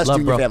 God bless you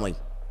and your family.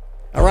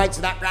 All right,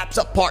 so that wraps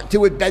up part 2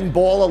 with Ben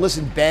Baller.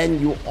 Listen, Ben,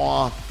 you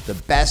are the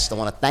best. I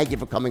want to thank you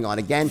for coming on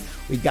again.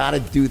 We got to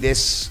do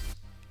this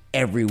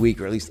every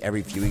week or at least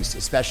every few weeks,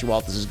 especially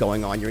while this is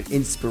going on. You're an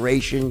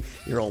inspiration.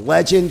 You're a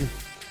legend.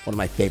 One of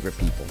my favorite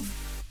people.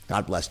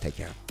 God bless. Take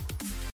care.